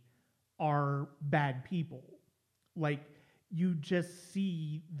three are bad people. Like you just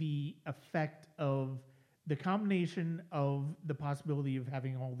see the effect of the combination of the possibility of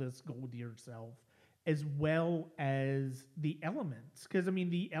having all this gold to yourself as well as the elements. Because I mean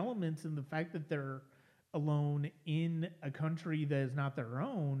the elements and the fact that they're alone in a country that is not their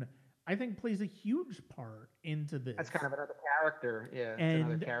own, I think plays a huge part into That's this. kind of another character. Yeah, it's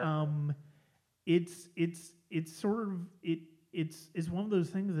another And character. it's sort of it's one of those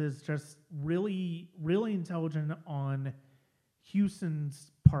things that's just really really intelligent on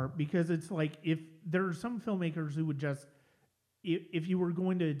Houston's part, because it's like if there are some filmmakers who would just if you were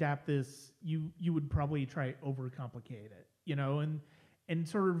going to adapt this, you would probably try overcomplicate it, and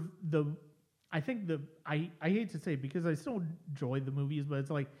sort of the I think I hate to say it because I still enjoy the movies, but it's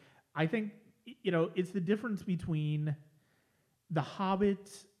like I think it's the difference between The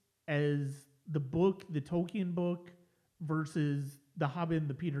Hobbit as the book, the Tolkien book, versus The Hobbit and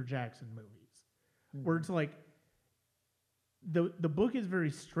the Peter Jackson movies, where Hmm. it's like the book is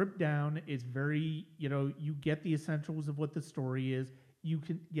very stripped down. It's very you get the essentials of what the story is. You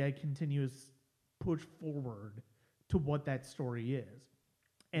can get continuous push forward to what that story is,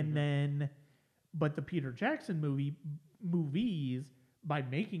 and Hmm. then but the Peter Jackson movies, by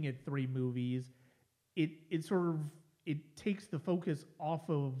making it three movies, it sort of it takes the focus off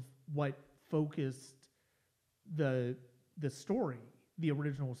of what focused the the story, the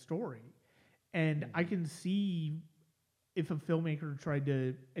original story. And I Hmm. can see if a filmmaker tried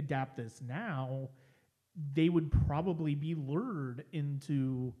to adapt this now, they would probably be lured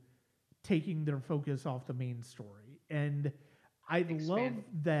into taking their focus off the main story. And I love Expanding.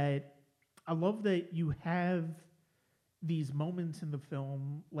 that I love that you have these moments in the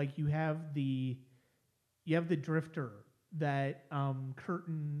film, like you have the drifter that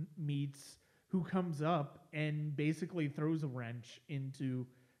Curtin meets, who comes up and basically throws a wrench into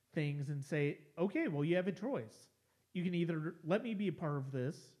things and say, okay, well, you have a choice. You can either let me be a part of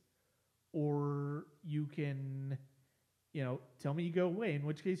this, or you can, tell me you go away, in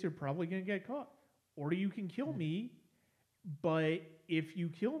which case you're probably going to get caught. Or you can kill Mhm. me, but if you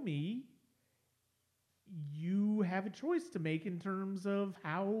kill me, you have a choice to make in terms of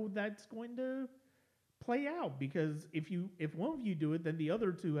how that's going to play out, because if one of you do it, then the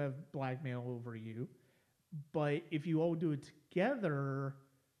other two have blackmail over you. But if you all do it together,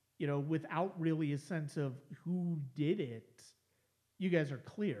 without really a sense of who did it, you guys are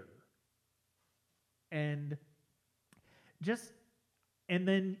clear. And just and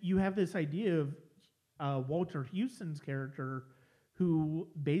then you have this idea of Walter Houston's character, who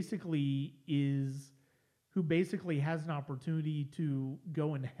basically is who basically has an opportunity to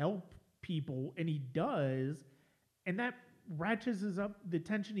go and help people, and he does, and that ratchets up the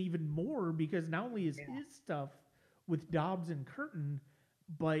tension even more, because not only is Yeah. his stuff with Dobbs and Curtin,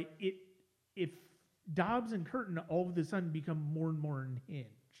 but if Dobbs and Curtin all of a sudden become more and more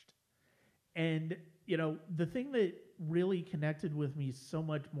unhinged. And the thing that really connected with me so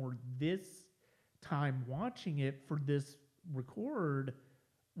much more this time watching it for this record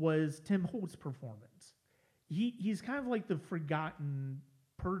was Tim Holt's performance. He's kind of like the forgotten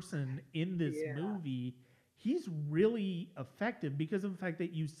person in this Yeah. movie. He's really effective because of the fact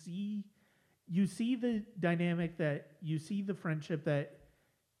that you see the dynamic, that you see the friendship that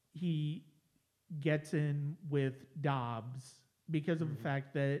he gets in with Dobbs, because of the Hmm.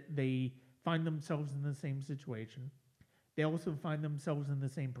 fact that they find themselves in the same situation. They also find themselves in the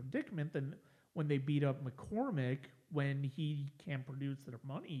same predicament than when they beat up McCormick when he can't produce their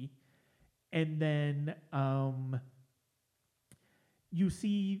money. And then you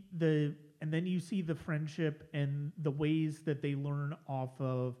see the you see the friendship and the ways that they learn off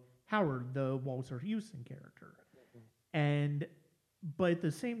of Howard, the Walter Houston character. And but at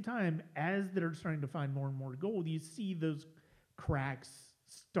the same time, as they're starting to find more and more gold, you see those cracks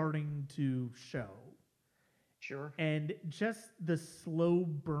starting to show. Sure. And just the slow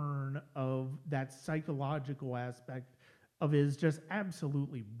burn of that psychological aspect of it is just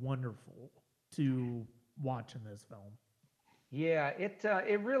absolutely wonderful to watch in this film. Yeah,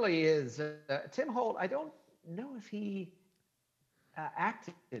 it really is. Tim Holt, I don't know if he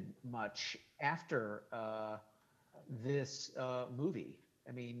acted much after this movie.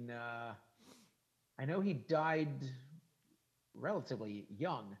 I mean, I know he died relatively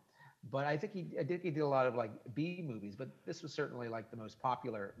young, but I think he did a lot of like B movies, but this was certainly like the most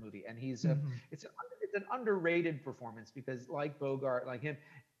popular movie, and Hmm. it's an underrated performance because like Bogart, like him,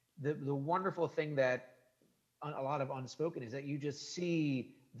 the wonderful thing that a lot of unspoken is that you just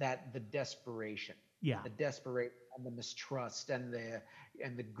see that Yeah. the desperation and the mistrust and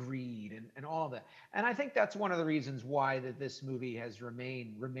the greed and all of that. And I think that's one of the reasons why that this movie has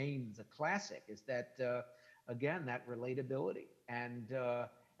remains a classic is that again that relatability and the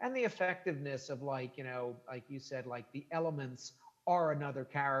effectiveness of like like you said like the elements are another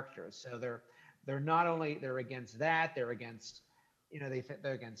character. So they're not only they're against that they're against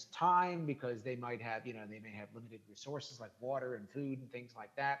they're against time because they might have they may have limited resources like water and food and things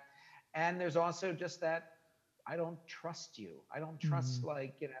like that. And there's also just that I don't trust you. I don't trust Hmm.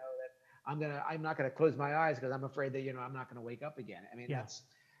 like that I'm not gonna close my eyes because I'm afraid that I'm not gonna wake up again. I mean Yeah. that's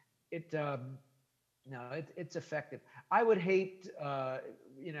it. No, it's effective. I would hate,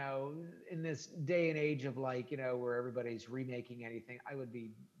 in this day and age of like, where everybody's remaking anything, I would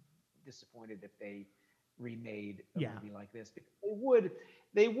be disappointed if they remade a Yeah. movie like this because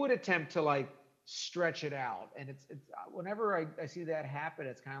they would attempt to like stretch it out, and it's whenever I see that happen,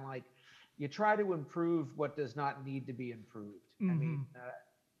 it's kind of like you try to improve what does not need to be improved. I mean,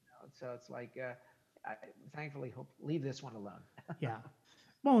 Hmm. so it's like, I thankfully hope leave this one alone. Yeah.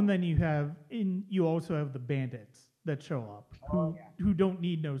 Well, and then you also have the bandits that show up Oh who don't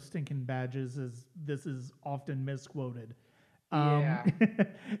need no stinking badges, as this is often misquoted. yeah.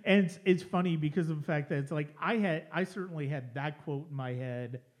 And it's funny because of the fact that it's like I certainly had that quote in my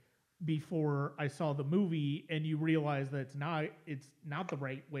head before I saw the movie, and you realize that it's not the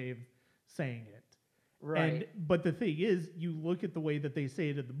right way of saying it. And Right. but the thing is, you look at the way that they say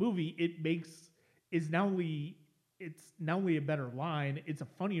it in the movie, is not only it's not only a better line, it's a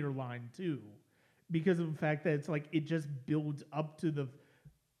funnier line too, because of the fact that it's like it just builds up to the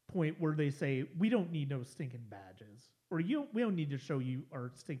point where they say we don't need no stinking badges, or we don't need to show you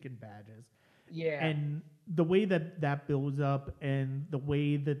our stinking badges. Yeah. And the way that that builds up, and the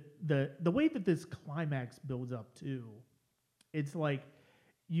way that this climax builds up too, it's like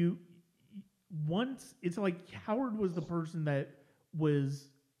you once it's like Howard was the person that was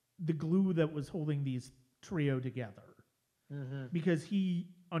the glue that was holding these trio together, Hmm. because he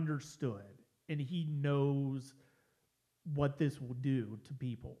understood and he knows what this will do to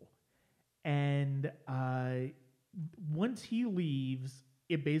people. And once he leaves,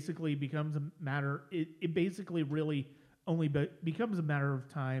 it basically becomes a matter. It basically really only becomes a matter of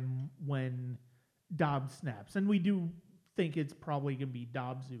time when Dobbs snaps, and we do think it's probably going to be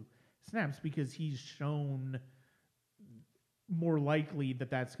Dobbs who snaps because he's shown more likely that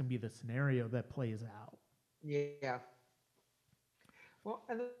that's going to be the scenario that plays out. Yeah. Well,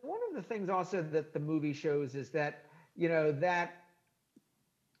 and one of the things also that the movie shows is that, that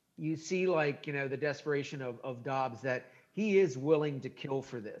you see like, the desperation of Dobbs that he is willing to kill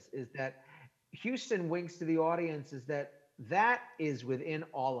for this is that Houston winks to the audience is that that is within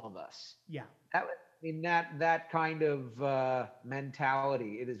all of us. Yeah, I mean that kind of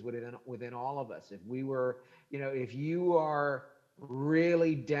mentality, it is within all of us. If we were, if you are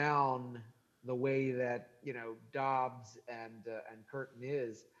really down the way that Dobbs and Curtin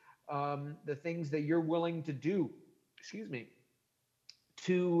is, the things that you're willing to do, excuse me,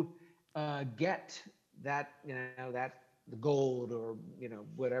 to get that that the gold or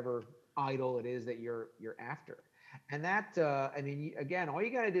whatever idol it is that you're after. And that I mean again, all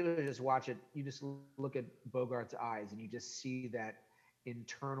you got to do is just watch it. You just look at Bogart's eyes and you just see that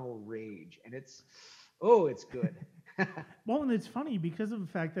internal rage, and it's good. well, and it's funny because of the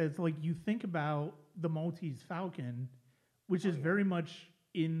fact that it's like you think about the Maltese Falcon, which Oh is yeah. very much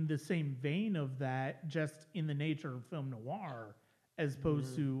in the same vein of that, just in the nature of film noir as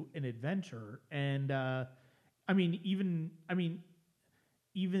opposed Mhm. to an adventure. And I mean,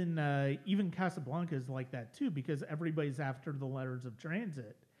 even Casablanca is like that too, because everybody's after the letters of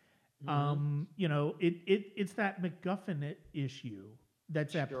transit. Mhm. It's that MacGuffin issue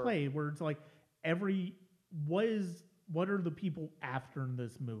that's at Sure. play, where it's like every what are the people after in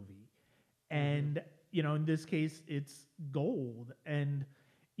this movie, Mhm. and in this case it's gold. And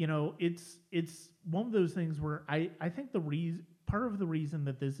it's one of those things where I think the reason part of the reason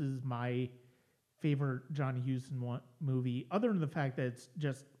that this is my favorite John Huston movie, other than the fact that it's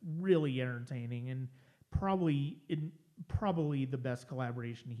just really entertaining and probably the best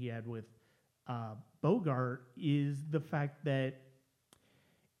collaboration he had with Bogart, is the fact that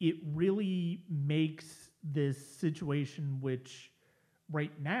it really makes this situation, which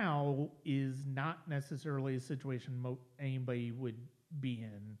right now is not necessarily a situation anybody would be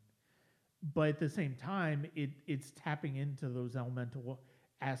in. But at the same time, it's tapping into those elemental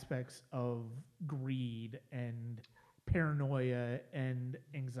aspects of greed and paranoia and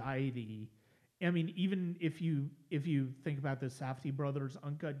anxiety. I mean, even if you think about the Safdie brothers'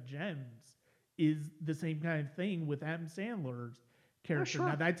 Uncut Gems, is the same kind of thing with Adam Sandler's Oh, character. Now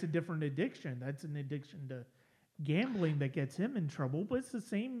sure. that's a different addiction. That's an addiction to gambling that gets him in trouble, but it's the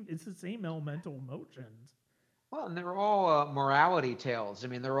same. It's the same elemental emotions. Well, and they're all morality tales. I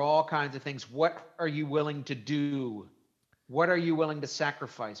mean, they're all kinds of things. What are you willing to do? What are you willing to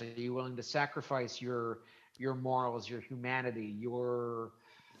sacrifice? Are you willing to sacrifice your morals, your humanity, your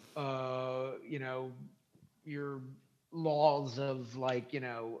you know, your laws of like,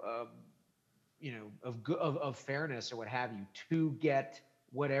 of fairness or what have you to get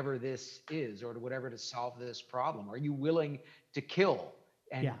whatever this is or to whatever to solve this problem? Are you willing to kill?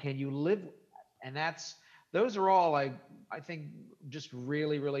 Yeah. And can you live with that? And those are all like, I think, just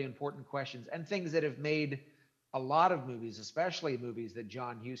really, really important questions and things that have made a lot of movies, especially movies that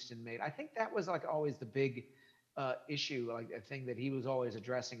John Huston made. I think that was like always the big issue, like a thing that he was always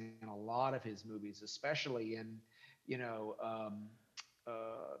addressing in a lot of his movies, especially in, you know,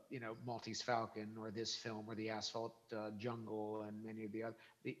 Maltese Falcon or this film or the Asphalt Jungle and many of the other.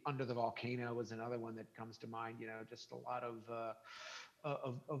 The Under the Volcano was another one that comes to mind. You know, just a lot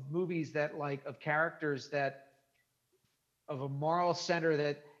of movies that like of characters that of a moral center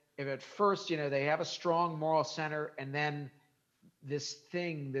that if at first they have a strong moral center and then this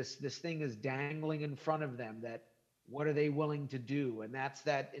thing is dangling in front of them that what are they willing to do, and that's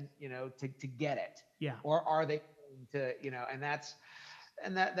that to get it, Yeah. or are they willing to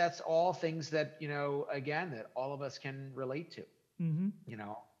that's all things that again that all of us can relate to. Mm-hmm.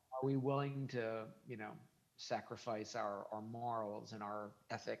 Are we willing to sacrifice our morals and our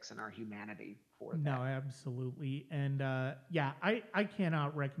ethics and our humanity for No, that? absolutely. And yeah, I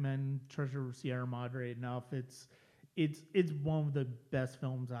cannot recommend Treasure of Sierra Madre enough. It's one of the best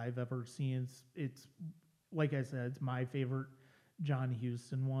films I've ever seen. It's like I said, it's my favorite John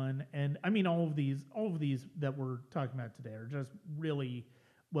Huston one. And I mean all of these that we're talking about today are just really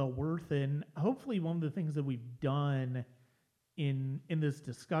well worth it. And hopefully one of the things that we've done in this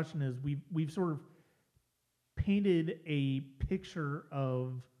discussion is we've sort of painted a picture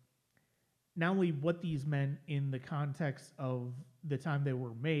of not only what these meant in the context of the time they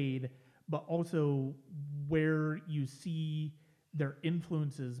were made, but also where you see their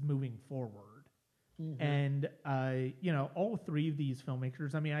influences moving forward. Mm-hmm. And all three of these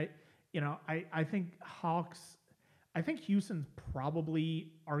filmmakers. I mean, I think Hawks. I think Houston's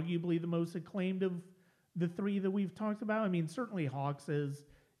probably arguably the most acclaimed of the three that we've talked about. I mean, certainly Hawks is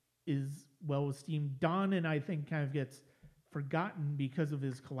well esteemed. Don and I think kind of gets forgotten because of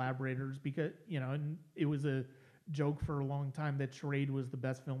his collaborators because and it was a joke for a long time that Charade was the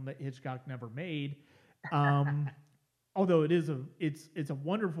best film that Hitchcock never made. Um, although it's a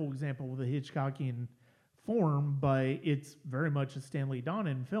wonderful example of the Hitchcockian form, but it's very much a Stanley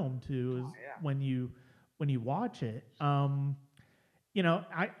Donen film too. Oh Is yeah. when you watch it.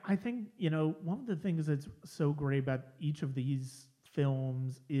 I think one of the things that's so great about each of these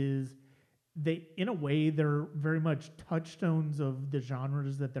films is they in a way they're very much touchstones of the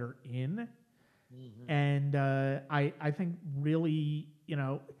genres that they're in. Mm-hmm. And I think really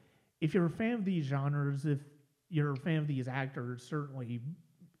if you're a fan of these genres, if you're a fan of these actors, certainly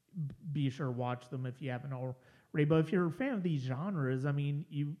be sure to watch them if you haven't already. But if you're a fan of these genres, I mean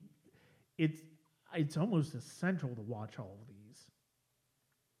it's it's almost essential to watch all of these.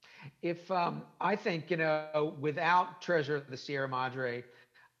 If I think without Treasure of the Sierra Madre,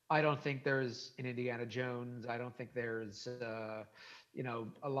 I don't think there's an Indiana Jones. I don't think there's a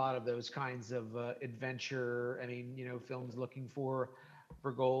lot of those kinds of adventure. I mean, films looking for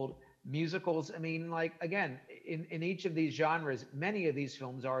gold. Musicals. I mean, like again, in each of these genres, many of these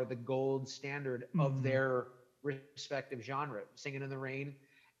films are the gold standard of Mm-hmm. their respective genre. Singing in the Rain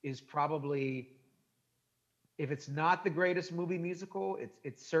is probably, if it's not the greatest movie musical,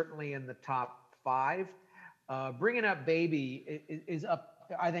 it's certainly in the top five. Bringing Up Baby is up,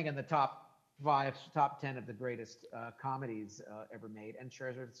 I think, in the top five, top 10 of the greatest comedies ever made. And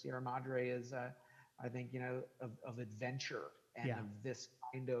Treasure of Sierra Madre is, I think, of adventure and Yeah. of this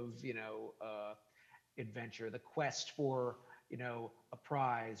kind of, adventure, the quest for, a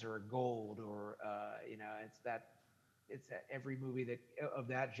prize or a gold or, it's that every movie that of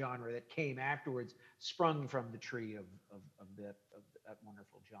that genre that came afterwards sprung from the tree of that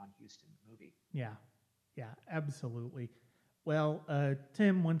wonderful John Huston movie. Yeah. Yeah, absolutely. Well,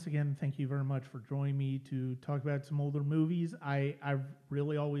 Tim, once again, thank you very much for joining me to talk about some older movies. I've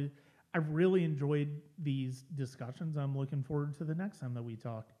really enjoyed these discussions. I'm looking forward to the next time that we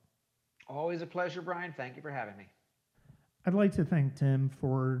talk. Always a pleasure, Brian. Thank you for having me. I'd like to thank Tim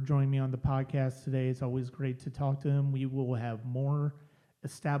for joining me on the podcast today. It's always great to talk to him. We will have more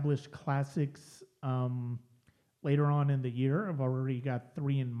established classics later on in the year. I've already got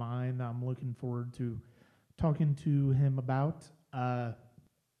 3 in mind that I'm looking forward to talking to him about.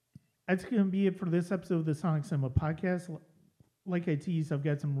 That's going to be it for this episode of the Sonic Cinema Podcast. Like I teased, I've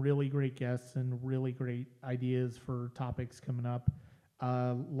got some really great guests and really great ideas for topics coming up.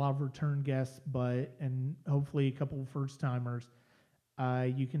 A lot of return guests, and hopefully a couple first timers.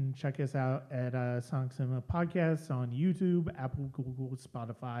 You can check us out at Sonic Cinema Podcasts on YouTube, Apple, Google,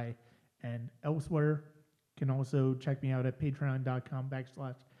 Spotify, and elsewhere. You can also check me out at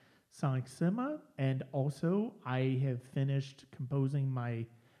patreon.com/Sonic Cinema. And also, I have finished composing my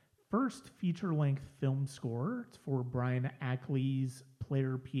first feature-length film score. It's for Brian Ackley's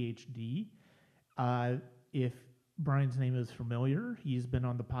Player PhD. If Brian's name is familiar, he's been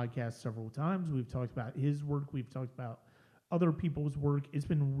on the podcast several times. We've talked about his work. We've talked about other people's work. It's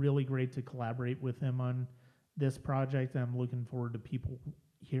been really great to collaborate with him on this project. I'm looking forward to people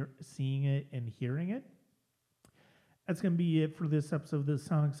seeing it and hearing it. That's going to be it for this episode of the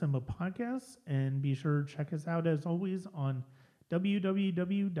Sonic Cinema Podcast. And be sure to check us out, as always, on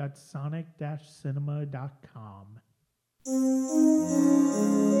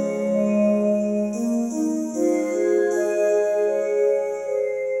www.sonic-cinema.com.